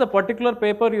 Reference is a particular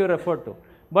paper you refer to.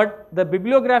 But the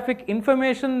bibliographic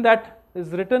information that is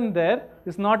written there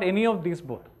is not any of these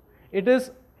both. It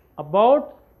is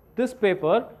about this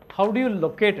paper, how do you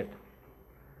locate it?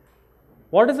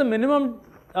 What is the minimum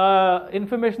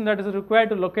information that is required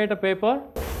to locate a paper?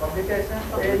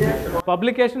 Publication.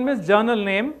 Publication means journal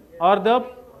name or the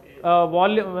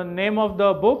volume name of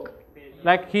the book,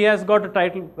 like he has got a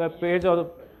title page,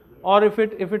 or if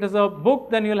it is a book,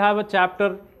 then you'll have a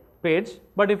chapter page.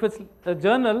 But if it's a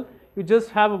journal, you just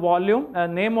have a volume, a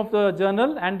name of the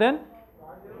journal, and then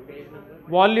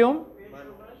volume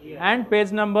and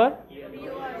page number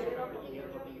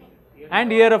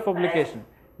and year of publication.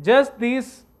 Just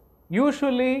these,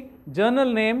 usually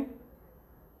journal name,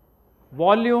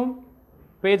 volume,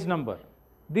 page number.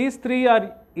 These three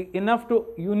are enough to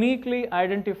uniquely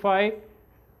identify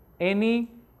any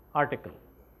article.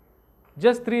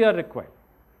 Just three are required.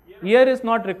 Year is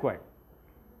not required.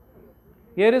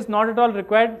 Year is not at all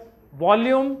required.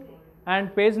 Volume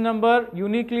and page number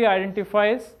uniquely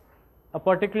identifies a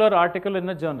particular article in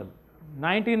a journal,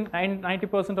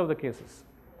 90% of the cases.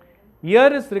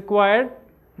 Year is required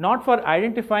not for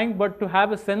identifying, but to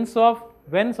have a sense of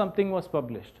when something was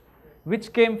published.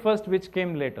 Which came first, which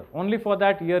came later. Only for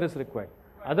that year is required.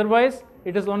 Otherwise,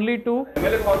 it is only to...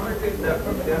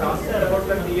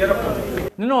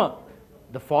 No,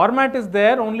 the format is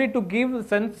there only to give a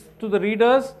sense to the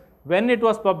readers when it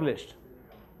was published.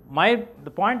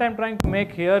 The point I am trying to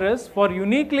make here is, for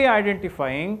uniquely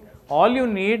identifying, all you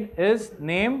need is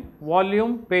name,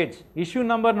 volume, page. Issue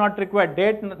number not required,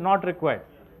 date not required.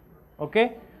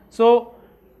 Okay? So,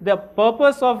 the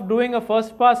purpose of doing a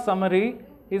first pass summary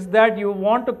is that you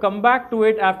want to come back to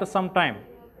it after some time.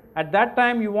 At that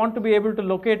time, you want to be able to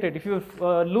locate it. If you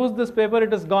lose this paper,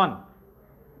 it is gone.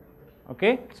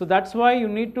 Okay? So, that's why you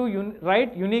need to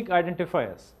write unique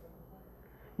identifiers.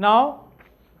 Now,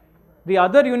 the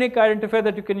other unique identifier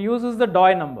that you can use is the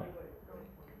DOI number.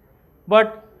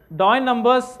 But DOI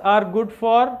numbers are good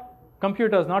for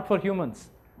computers, not for humans.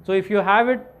 So, if you have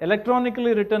it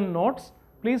electronically written notes,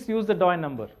 please use the DOI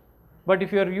number. But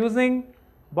if you are using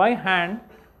by hand,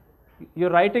 you are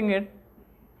writing it,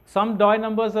 some DOI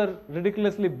numbers are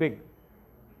ridiculously big.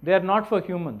 They are not for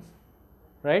humans,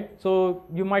 right? So,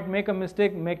 you might make a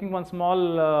mistake making one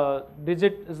small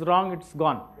digit is wrong, it's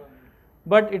gone.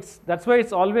 But that's why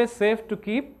it's always safe to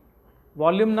keep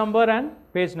volume number and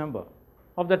page number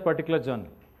of that particular journal.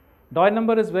 DOI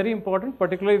number is very important,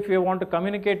 particularly if you want to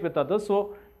communicate with others.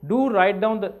 So, do write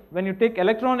down when you take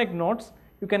electronic notes,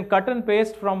 you can cut and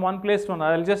paste from one place to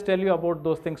another. I will just tell you about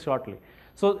those things shortly.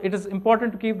 So, it is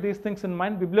important to keep these things in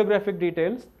mind, bibliographic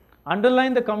details.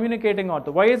 Underline the communicating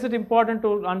author. Why is it important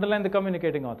to underline the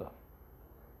communicating author?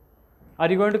 Are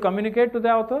you going to communicate to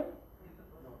the author?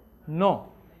 No.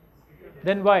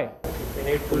 Then why?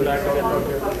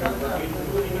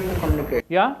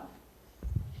 Yeah?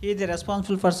 He is the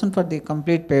responsible person for the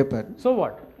complete paper. So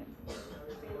what?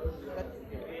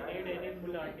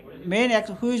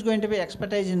 Who is going to be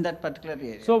expertise in that particular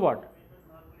area? So what?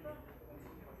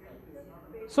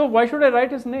 So why should I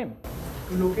write his name?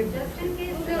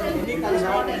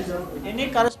 Any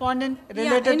correspondent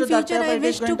related to that paper, I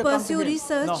wish to pursue him.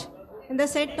 research in the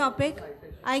said topic.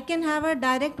 I can have a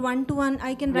direct one-to-one.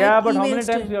 I can write Yeah, but how many emails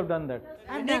times you have done that?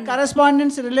 Any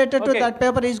correspondence related to that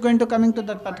paper is going to coming to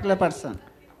that particular person.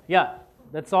 Yeah,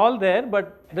 that's all there,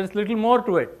 but there is little more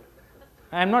to it.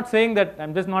 I am not saying that.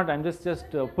 I'm just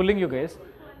pulling you guys,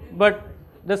 but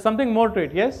there's something more to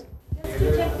it. Yes. Just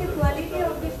to check the quality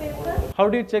of the paper. How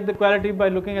do you check the quality? By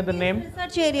looking at the name.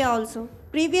 Research area also.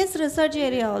 Previous research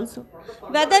area also.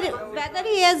 Whether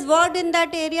he has worked in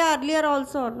that area earlier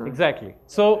also or not. Exactly.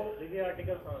 So,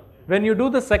 when you do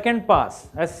the second pass,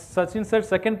 as Sachin said,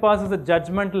 second pass is a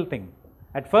judgmental thing.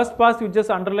 At first pass, you just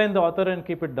underline the author and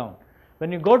keep it down.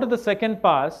 When you go to the second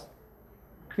pass,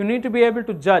 you need to be able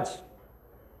to judge.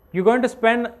 You're going to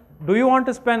spend, do you want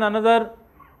to spend another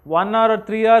 1 hour or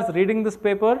 3 hours reading this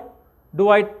paper? Do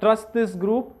I trust this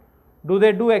group? Do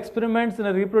they do experiments in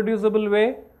a reproducible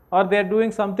way, or they are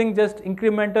doing something just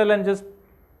incremental and just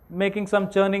making some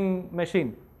churning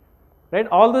machine? Right?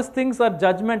 All these things are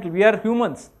judgmental. We are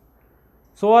humans.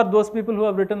 So are those people who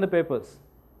have written the papers.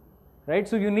 Right?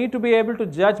 So you need to be able to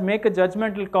judge, make a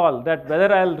judgmental call that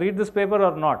whether I'll read this paper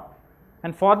or not.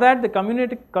 And for that, the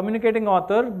communicating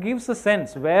author gives a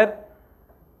sense where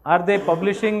are they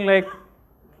publishing like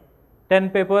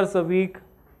 10 papers a week,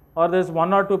 or there's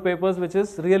 1 or 2 papers which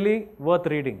is really worth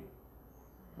reading.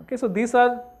 Okay, so these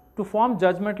are to form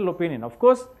judgmental opinion. Of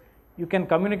course, you can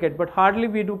communicate, but hardly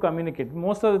we do communicate.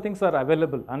 Most of the things are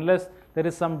available unless there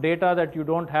is some data that you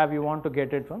don't have, you want to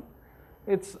get it from,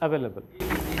 it's available.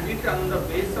 Is it on the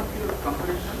base of your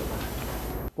comparison?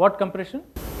 What comparison?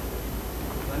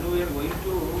 When we are going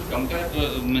to compare,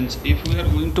 means if we are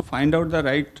going to find out the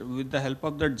right with the help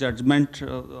of the judgment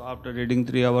after reading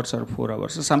 3 hours or 4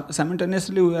 hours, so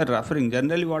simultaneously we are referring.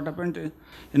 Generally what happened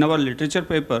in our literature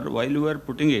paper, while we are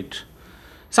putting it,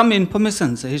 some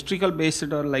informations, historical based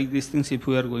or like these things, if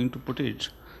we are going to put it,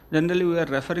 generally we are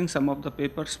referring some of the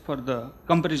papers for the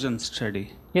comparison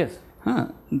study. Yes.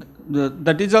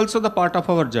 That is also the part of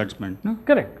our judgment, no?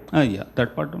 Correct. Yeah,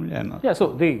 that part only I am. Yeah,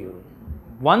 so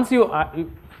once you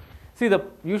see,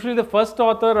 usually the first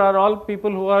author are all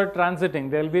people who are transiting.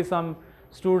 There will be some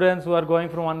students who are going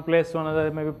from one place to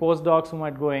another, maybe postdocs who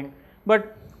might going,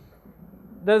 but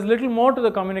there's little more to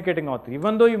the communicating author.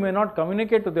 Even though you may not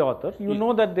communicate to the author, you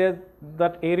know that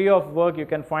that area of work you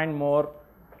can find more,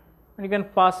 and you can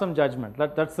pass some judgment.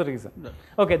 That's the reason.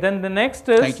 Okay, then the next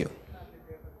is, thank you.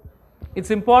 It's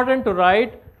important to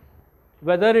write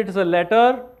whether it is a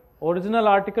letter, original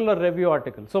article or review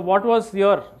article. So what was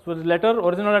your, so letter,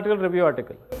 original article, review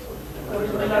article?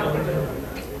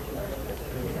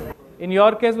 In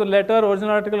your case, was letter, original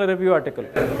article or review article?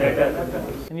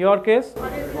 In your case?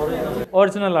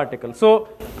 Original article. So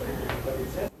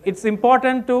it's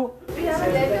important to...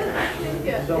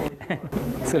 It's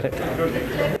a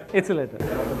letter. It's a letter.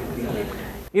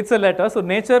 It's a letter. So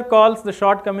nature calls the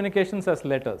short communications as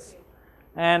letters.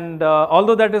 And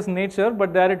although that is nature,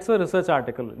 but there it's a research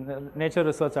article, nature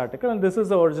research article, and this is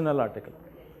the original article.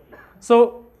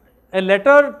 So a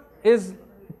letter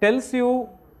tells you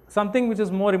something which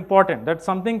is more important, that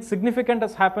something significant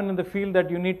has happened in the field that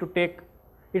you need to take.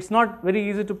 It's not very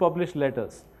easy to publish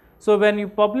letters. So when you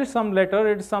publish some letter,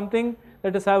 it is something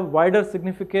that has have wider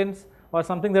significance, or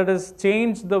something that has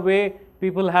changed the way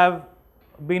people have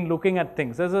been looking at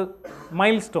things. There's a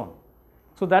milestone.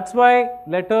 So that's why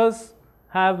letters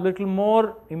have little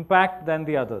more impact than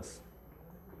the others.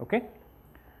 Okay.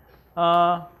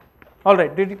 All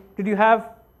right. Did you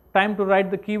have time to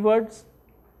write the keywords?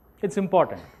 It's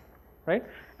important, right?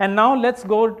 And now let's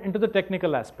go into the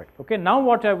technical aspect. Okay. Now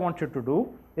what I want you to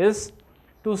do is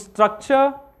to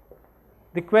structure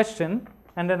the question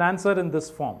and an answer in this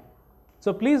form.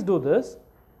 So please do this.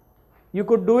 You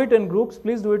could do it in groups.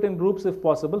 Please do it in groups if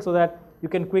possible, so that you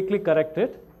can quickly correct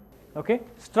it. Okay.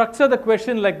 Structure the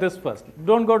question like this first.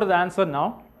 Don't go to the answer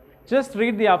now. Just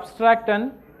read the abstract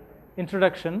and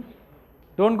introduction.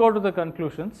 Don't go to the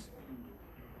conclusions.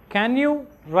 Can you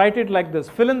write it like this?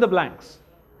 Fill in the blanks.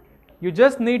 You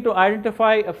just need to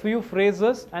identify a few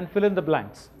phrases and fill in the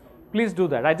blanks. Please do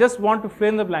that. I just want to fill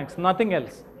in the blanks, nothing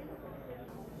else.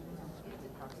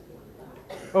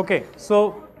 Okay,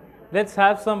 so let's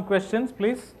have some questions,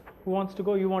 please. Who wants to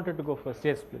go? You wanted to go first.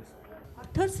 Yes, please.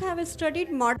 Authors have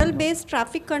studied model-based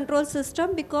traffic control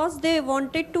system because they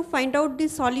wanted to find out the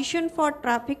solution for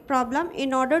traffic problem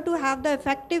in order to have the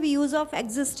effective use of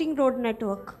existing road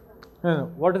network.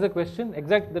 No. What is the question?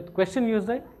 The question you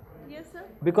said? Yes, sir.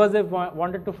 Because they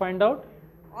wanted to find out?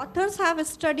 Authors have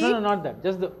studied... No, not that.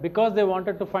 Just because they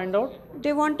wanted to find out?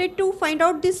 They wanted to find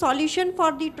out the solution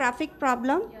for the traffic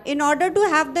problem in order to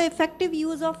have the effective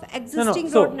use of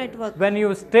existing road network. When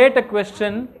you state a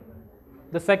question,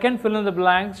 the second fill in the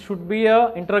blanks should be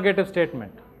a interrogative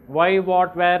statement. Why,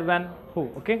 what, where, when, who.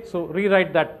 Okay, so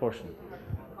rewrite that portion.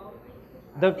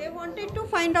 They wanted to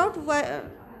find out why.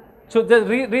 So just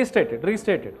restate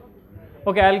it.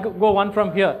 Okay, I'll go one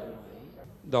from here.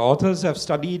 The authors have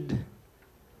studied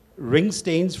ring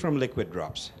stains from liquid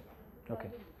drops. Okay.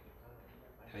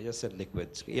 I just said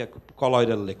liquids. Yeah,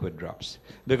 colloidal liquid drops.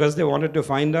 Because they wanted to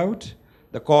find out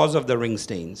the cause of the ring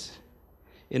stains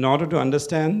in order to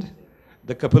understand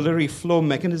the capillary flow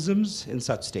mechanisms in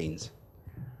such stains.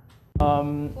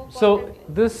 So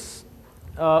this,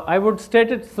 I would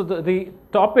state it, so the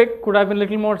topic could have been a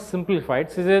little more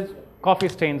simplified. So it is coffee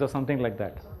stains or something like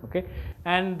that. Okay.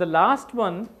 And the last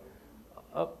one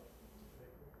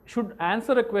should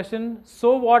answer a question,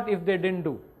 so what if they didn't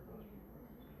do?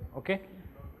 Okay.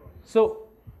 So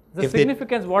the If it-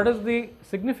 significance, what is the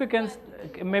significance?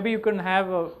 Maybe you can have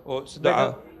a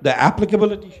The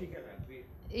applicability she can have.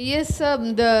 Yes,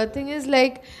 the thing is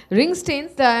like ring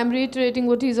stains, I am reiterating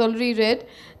what he's already read.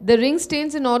 The ring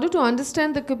stains, in order to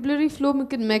understand the capillary flow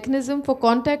mechanism for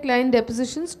contact line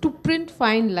depositions to print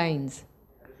fine lines.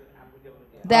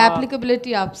 The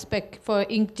applicability aspect for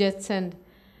inkjets, and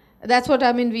that's what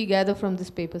we gather from this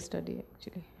paper study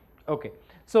actually. Okay.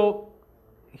 So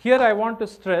here I want to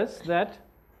stress that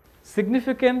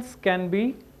significance can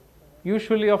be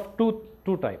usually of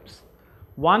two types.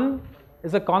 One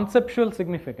is a conceptual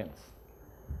significance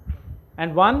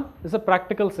and one is a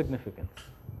practical significance.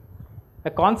 A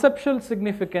conceptual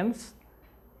significance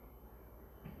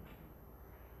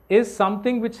is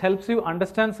something which helps you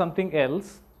understand something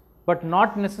else but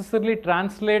not necessarily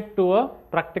translate to a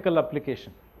practical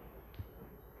application.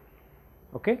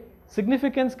 Okay?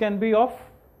 Significance can be of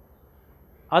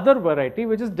other variety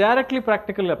which is directly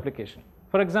practical application.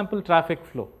 For example, traffic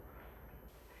flow.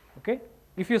 Okay?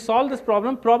 If you solve this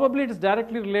problem, probably it is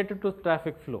directly related to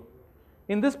traffic flow.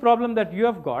 In this problem that you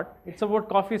have got, it's about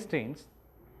coffee stains.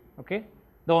 Okay?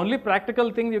 The only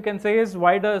practical thing you can say is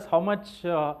how much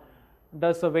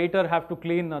does a waiter have to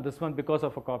clean this one because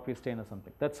of a coffee stain or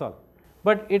something. That's all.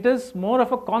 But it is more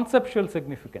of a conceptual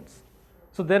significance.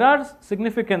 So there are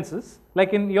significances,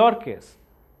 like in your case,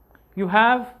 you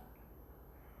have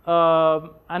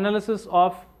analysis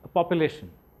of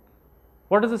population.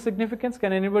 What is the significance?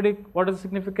 Can anybody, what is the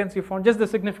significance you found? Just the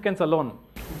significance alone.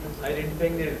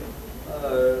 Identifying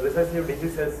recessive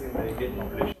diseases in the Indian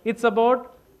population. It's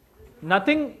about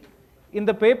nothing in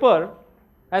the paper,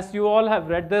 as you all have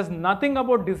read, there's nothing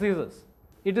about diseases.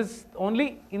 It is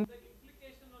only in the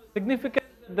implication or significance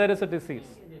that there is a disease.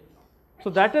 So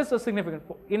that is a significant.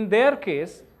 In their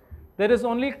case, there is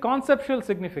only conceptual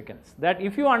significance, that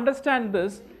if you understand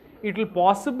this, it will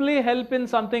possibly help in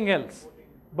something else.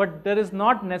 But there is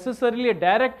not necessarily a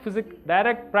direct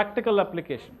practical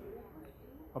application.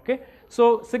 Okay?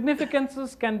 So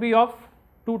significances can be of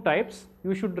two types.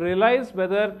 You should realize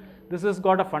whether this has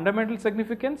got a fundamental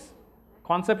significance,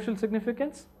 conceptual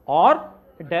significance, or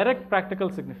a direct practical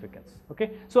significance.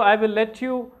 Okay? So I will let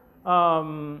you,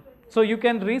 so you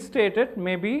can restate it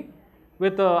maybe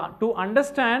with to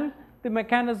understand the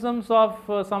mechanisms of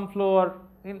some flow, or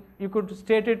you could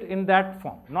state it in that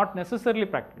form, not necessarily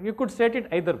practical. You could state it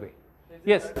either way.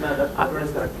 Yes?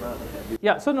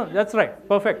 Yeah, so no, that's right,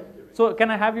 perfect. So can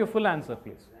I have your full answer,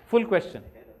 please? Full question.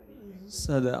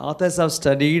 So the authors have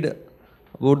studied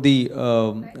about the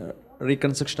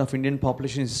reconstruction of Indian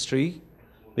population history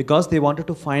because they wanted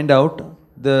to find out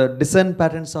the descent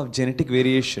patterns of genetic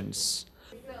variations.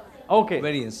 Okay.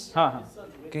 Variance.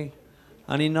 Okay.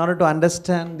 And in order to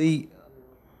understand the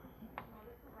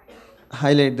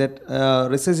highlight that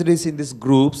recessivities in these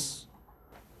groups,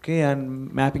 okay,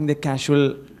 and mapping the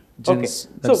casual genes.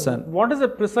 Okay. So what is the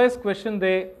precise question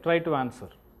they try to answer?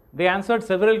 They answered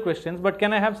several questions, but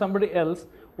can I have somebody else?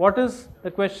 What is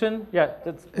the question? Yeah,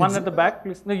 that's one at the back,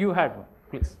 please. No, you had one,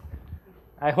 please.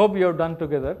 I hope you have done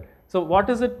together. So what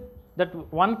is it, that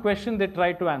one question they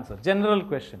try to answer? General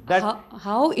question. That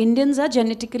how Indians are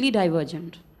genetically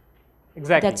divergent.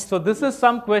 Exactly. So this is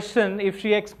some question, if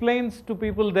she explains to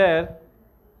people there,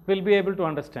 will be able to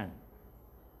understand.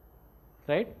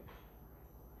 Right?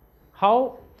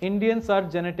 How Indians are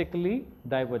genetically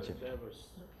divergent.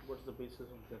 What's the basis of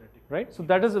genetic? Right? So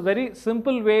that is a very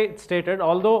simple way it's stated,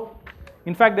 although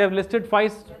in fact they have listed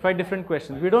five different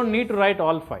questions. We don't need to write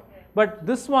all 5. But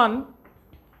this one,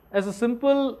 as a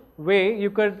simple way,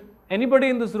 anybody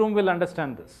in this room will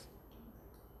understand this.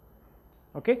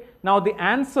 Okay? Now the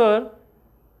answer,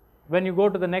 when you go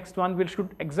to the next one, we should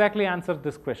exactly answer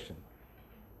this question.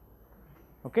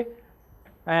 Okay?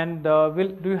 And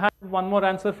do you have one more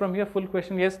answer from here? Full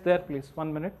question? Yes, there please.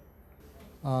 1 minute.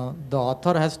 The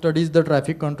author has studied the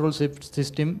traffic control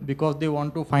system because they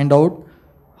want to find out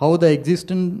how the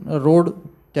existing road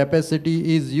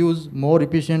capacity is used more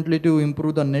efficiently to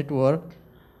improve the network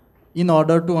in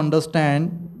order to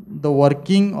understand the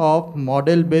working of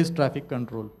model-based traffic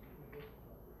control.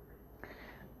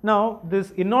 Now,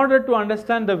 this, in order to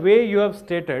understand the way you have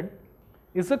stated,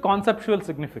 is a conceptual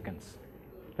significance,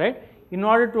 right? In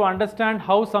order to understand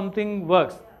how something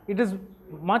works, it is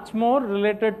much more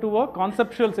related to a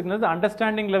conceptual significance, the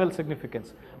understanding level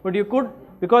significance. But you could,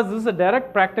 because this is a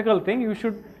direct practical thing, you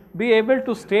should be able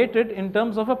to state it in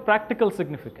terms of a practical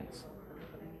significance,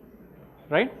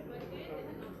 right?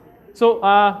 So,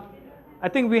 I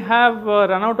think we have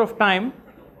run out of time.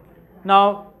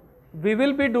 Now, we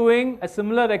will be doing a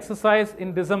similar exercise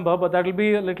in December, but that will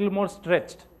be a little more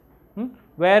stretched,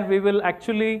 where we will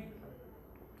actually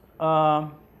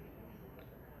now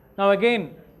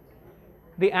again,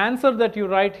 the answer that you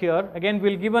write here, again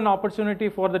we'll give an opportunity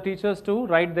for the teachers to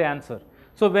write the answer.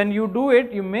 So when you do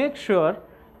it, you make sure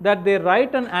that they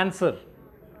write an answer.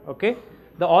 Okay,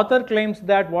 the author claims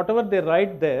that whatever they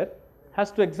write there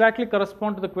has to exactly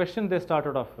correspond to the question they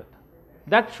started off with.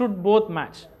 That should both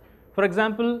match. For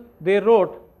example, they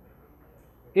wrote,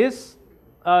 is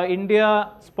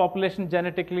India's population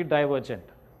genetically divergent?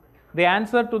 The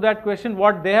answer to that question,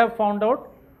 what they have found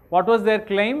out, what was their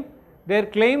claim? Their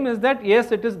claim is that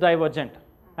yes, it is divergent.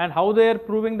 And how they are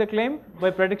proving the claim?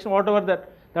 By prediction, whatever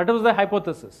that was the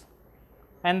hypothesis.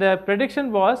 And the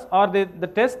prediction was, or the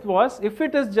test was, if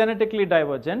it is genetically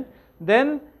divergent,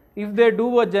 then if they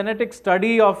do a genetic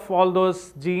study of all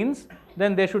those genes,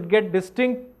 then they should get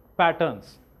distinct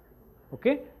patterns.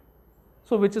 Okay?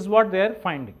 So which is what they are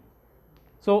finding.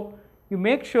 So you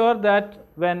make sure that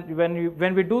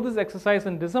when we do this exercise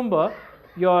in December,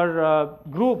 your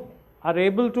group are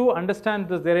able to understand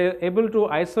this. They are able to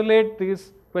isolate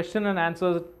these question and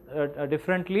answers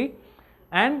differently.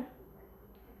 And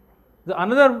the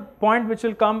another point which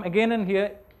will come again in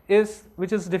here is,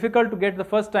 which is difficult to get the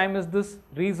first time, is this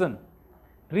reason.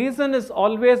 Reason is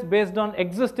always based on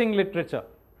existing literature.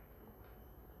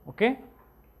 Okay?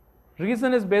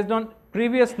 Reason is based on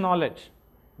previous knowledge.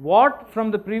 What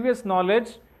from the previous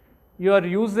knowledge you are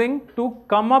using to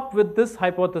come up with this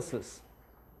hypothesis,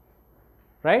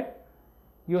 right?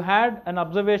 You had an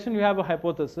observation, you have a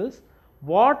hypothesis.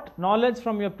 What knowledge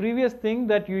from your previous thing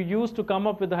that you used to come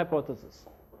up with the hypothesis,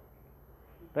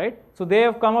 right? So they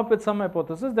have come up with some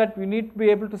hypothesis that we need to be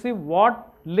able to see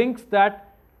what links that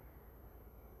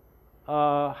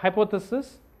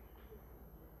hypothesis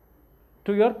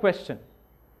to your question,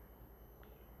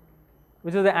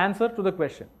 which is the answer to the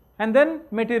question. And then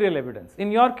material evidence.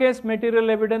 In your case, material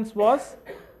evidence was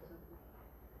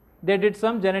they did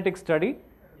some genetic study,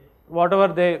 whatever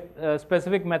the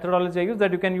specific methodology I use,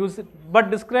 that you can use it, but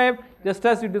describe just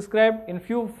as you described in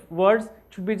few words. It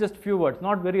should be just few words,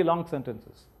 not very long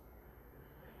sentences.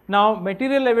 Now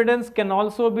material evidence can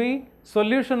also be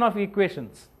solution of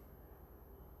equations.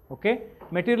 Okay,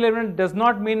 material evidence does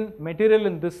not mean material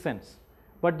in this sense,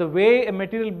 but the way a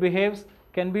material behaves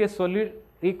can be a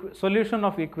solution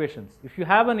of equations. If you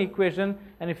have an equation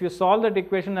and if you solve that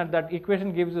equation and that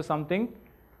equation gives you something,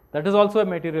 that is also a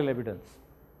material evidence.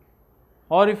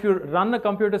 Or if you run a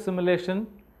computer simulation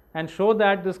and show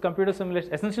that this computer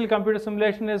simulation, essentially computer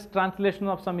simulation is translation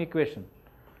of some equation.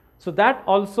 So that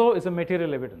also is a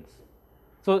material evidence.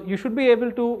 So you should be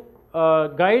able to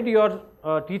guide your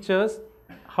teachers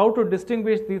how to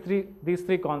distinguish these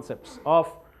three concepts of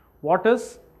what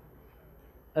is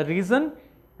a reason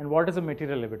and what is a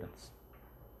material evidence.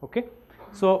 Okay,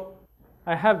 so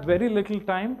I have very little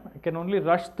time, I can only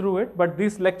rush through it, but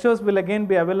these lectures will again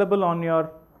be available on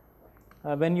your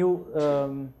when you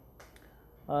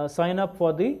sign up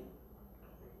for the.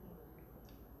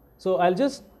 So I'll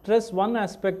just stress one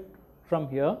aspect from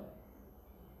here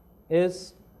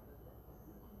is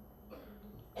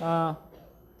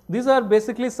these are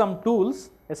basically some tools,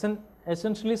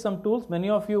 essentially some tools, many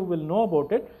of you will know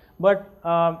about it, but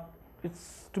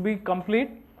it's to be complete.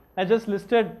 I just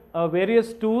listed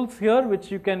various tools here which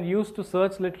you can use to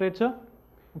search literature.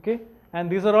 Okay, and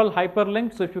these are all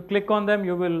hyperlinked, so if you click on them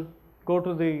you will go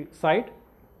to the site.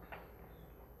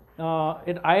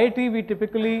 At IIT we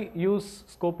typically use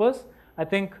Scopus. I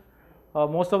think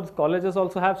most of the colleges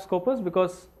also have Scopus,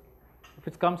 because if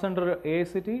it comes under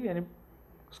AICT,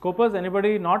 Scopus,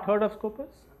 anybody not heard of Scopus?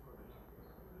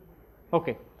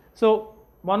 Okay, so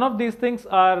one of these things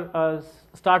are a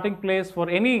starting place for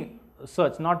any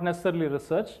search, not necessarily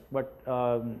research, but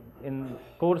in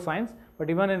core science, but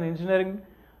even in engineering,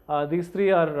 these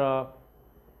three are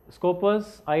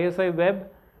Scopus, ISI Web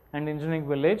and Engineering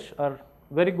Village are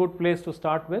very good place to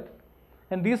start with.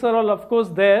 And these are all of course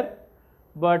there,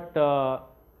 but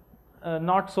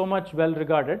not so much well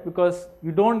regarded, because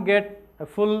you don't get a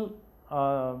full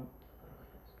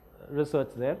research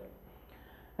there.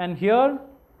 And here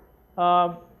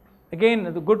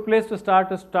again, the good place to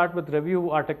start is start with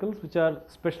review articles, which are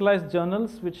specialized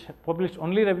journals which publish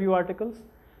only review articles,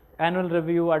 annual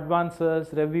review, advances,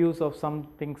 reviews of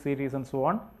something series and so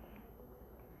on.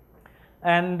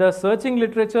 And searching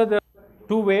literature, there are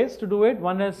two ways to do it.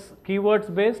 One is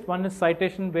keywords based, one is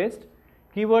citation based.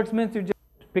 Keywords means you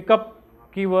just pick up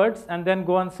keywords and then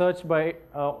go and search by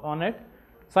on it.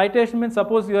 Citation means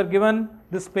suppose you are given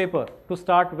this paper to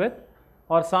start with,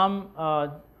 or some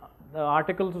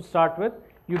article to start with,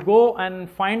 you go and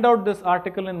find out this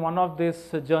article in one of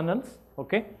these journals,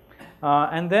 okay,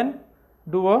 and then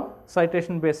do a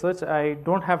citation based search. I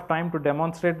don't have time to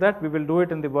demonstrate that. We will do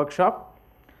it in the workshop.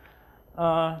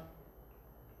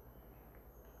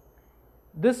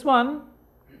 This one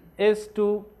is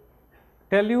to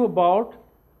tell you about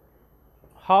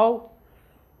how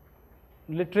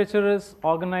literature is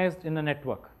organized in a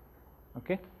network.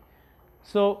 Okay,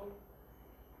 so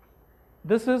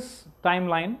this is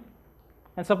timeline,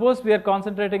 and suppose we are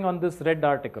concentrating on this red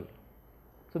article.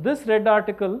 So this red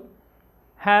article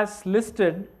has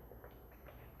listed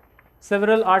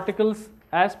several articles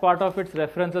as part of its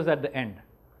references at the end.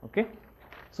 Okay,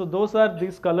 so those are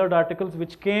these colored articles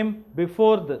which came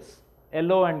before this,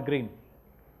 yellow and green.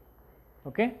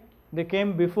 Okay, they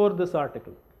came before this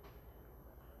article.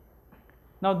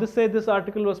 Now this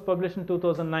article was published in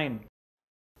 2009.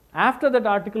 After that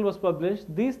article was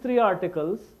published, these three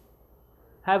articles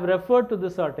have referred to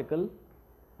this article,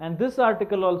 and this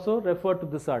article also referred to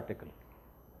this article,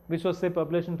 which was say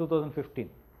published in 2015.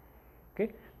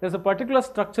 Okay, there's a particular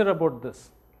structure about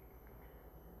this.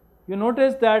 You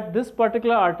notice that this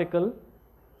particular article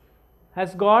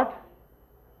has got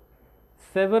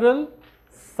several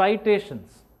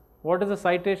citations. What is a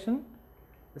citation?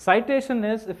 The citation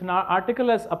is if an article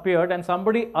has appeared and some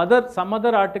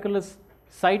other article is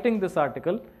citing this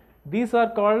article, these are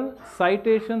called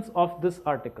citations of this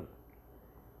article.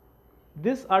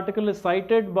 This article is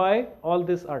cited by all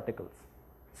these articles.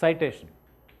 Citation.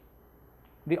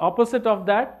 The opposite of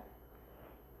that,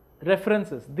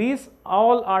 references. These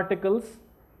all articles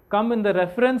come in the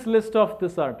reference list of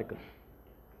this article.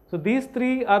 So these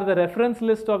three are the reference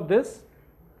list of this.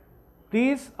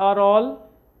 These are all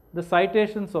the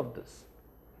citations of this.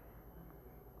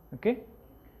 Okay.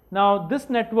 Now this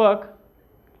network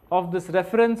of this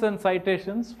reference and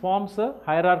citations forms a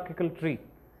hierarchical tree.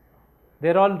 They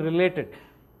are all related.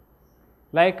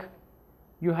 Like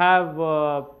you have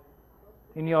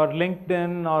in your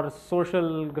LinkedIn or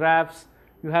social graphs,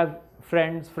 you have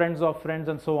friends, friends of friends,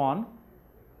 and so on.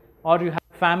 Or you have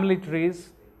family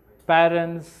trees,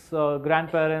 parents,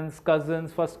 grandparents,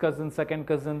 cousins, first cousins, second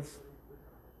cousins,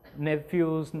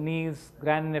 nephews, nieces,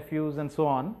 grandnephews, and so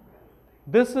on.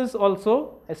 This is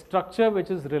also a structure which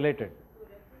is related.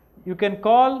 You can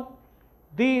call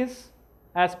these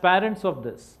as parents of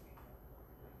this.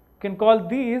 You can call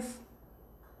these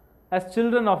as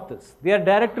children of this. They are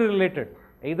directly related.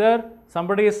 Either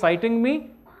somebody is citing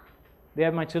me, they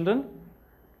are my children.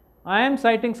 I am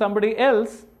citing somebody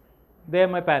else, they are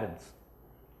my parents.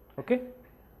 Okay?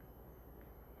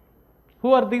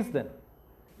 Who are these then?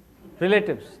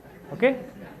 Relatives. Okay?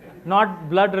 Not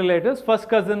blood relatives, first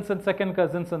cousins and second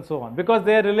cousins and so on, because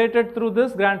they are related through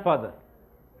this grandfather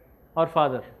or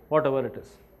father, whatever it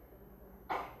is.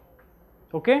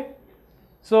 Okay?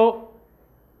 So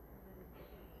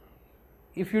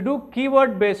if you do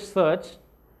keyword based search,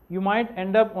 you might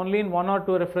end up only in one or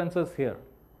two references here,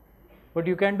 but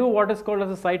you can do what is called as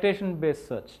a citation based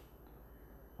search.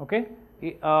 Okay?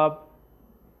 That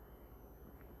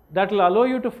will allow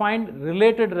you to find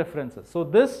related references. So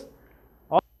this,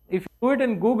 if you do it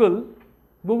in Google,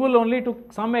 Google only to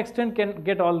some extent can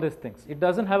get all these things. It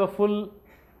doesn't have a full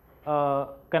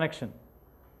connection.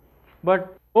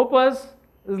 But Scopus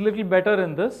is a little better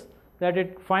in this, that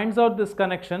it finds out this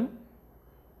connection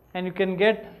and you can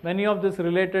get many of these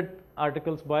related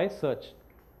articles by search.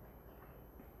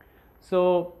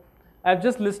 So I've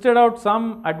just listed out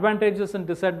some advantages and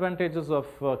disadvantages of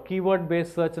keyword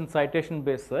based search and citation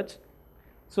based search.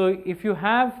 So if you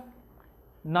have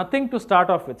nothing to start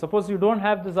off with, suppose you don't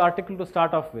have this article to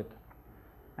start off with,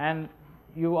 and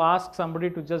you ask somebody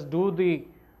to just do the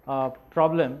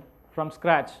problem from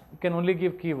scratch, you can only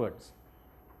give keywords.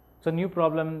 It's a new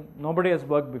problem, nobody has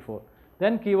worked before,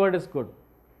 then keyword is good.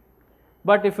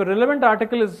 But if a relevant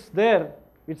article is there,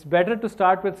 it's better to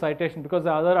start with citation because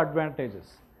there are other advantages.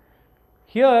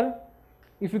 Here,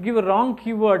 if you give a wrong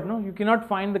keyword, no, you cannot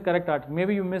find the correct article.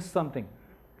 Maybe you missed something.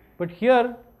 But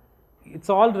here, it's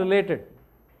all related.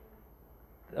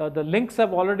 The links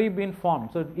have already been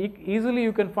formed. So easily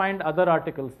you can find other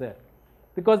articles there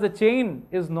because the chain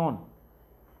is known.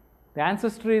 The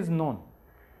ancestry is known.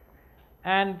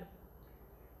 And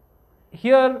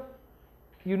here,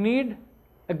 you need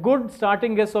a good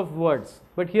starting guess of words.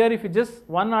 But here, if you just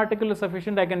one article is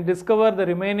sufficient, I can discover the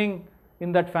remaining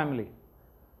in that family.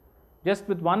 Just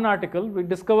with one article, we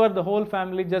discover the whole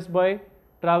family just by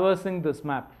traversing this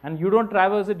map. And you don't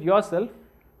traverse it yourself,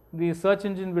 the search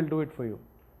engine will do it for you.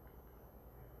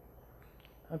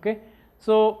 Okay?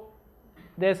 So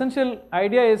the essential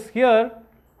idea is here,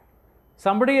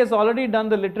 somebody has already done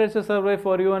the literature survey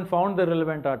for you and found the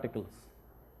relevant articles.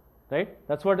 Right?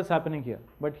 That's what is happening here.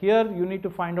 But here you need to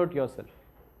find out yourself.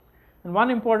 And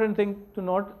one important thing to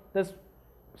note, there's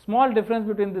small difference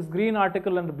between this green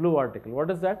article and the blue article. What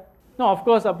is that? No, of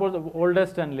course, about the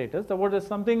oldest and latest. About there's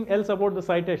something else about the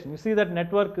citation. You see that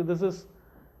network, this is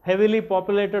heavily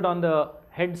populated on the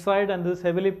head side and this is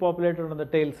heavily populated on the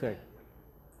tail side.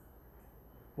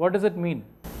 What does it mean?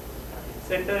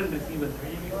 Center and receiver.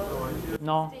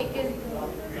 No.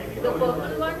 The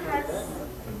purple one has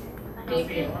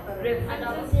taken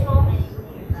references from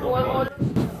all,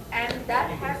 and that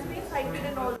has been cited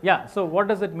in all. Yeah, so what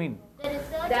does it mean?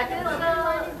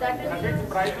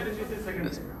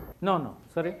 No,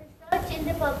 sorry. Research in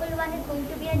the purple one is going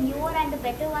to be a newer and a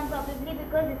better one probably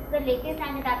because it's the latest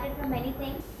and adapted from many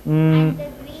things. And the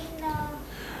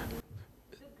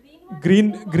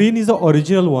Green is the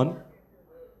original one.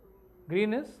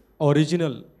 Green is?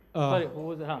 Original. Sorry, who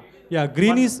was it? Yeah,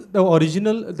 green is the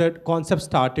original that concept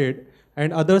started,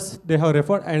 and others they have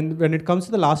referred. And when it comes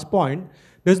to the last point,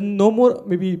 there's no more.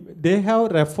 Maybe they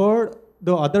have referred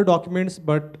the other documents,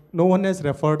 but no one has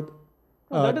referred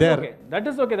that is there. okay. That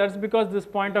is okay. That's because this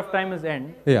point of time is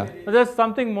end. Yeah. But there's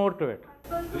something more to it.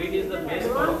 Green is the base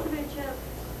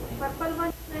Purple one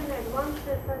is advanced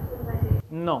research in that area.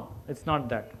 No, it's not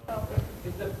that.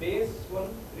 Is the base one,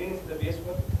 green is the base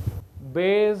one?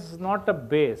 Base, not a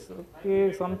base.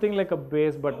 Okay, something like a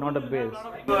base, but not a base.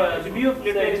 Review of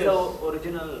literature. The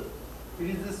original. It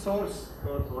is the source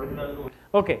original.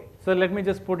 Okay, so let me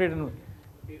just put it in.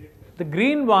 The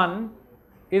green one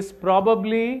is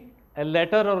probably a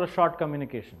letter or a short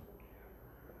communication,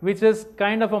 which is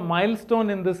kind of a milestone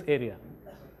in this area.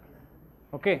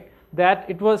 Okay, that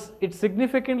it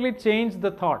significantly changed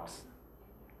the thoughts.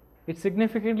 It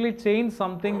significantly changed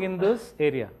something in this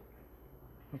area.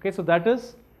 Okay, so that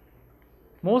is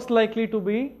most likely to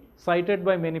be cited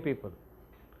by many people.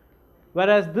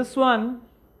 Whereas this one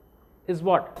is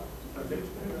what?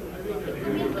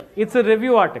 It's a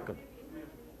review article.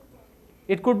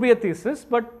 It could be a thesis,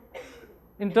 but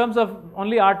in terms of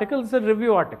only articles, it's a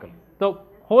review article. The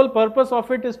whole purpose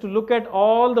of it is to look at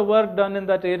all the work done in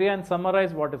that area and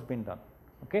summarize what has been done.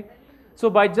 Okay, so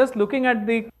by just looking at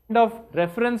the kind of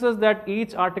references that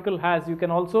each article has, you can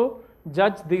also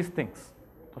judge these things.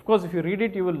 Of course, if you read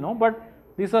it, you will know, but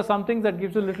these are some things that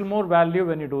gives you a little more value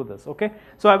when you do this. Okay,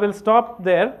 so I will stop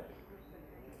there.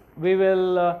 We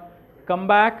will come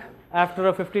back after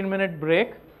a 15-minute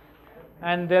break,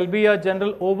 and there will be a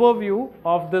general overview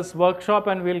of this workshop,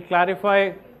 and we'll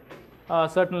clarify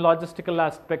certain logistical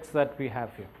aspects that we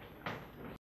have here.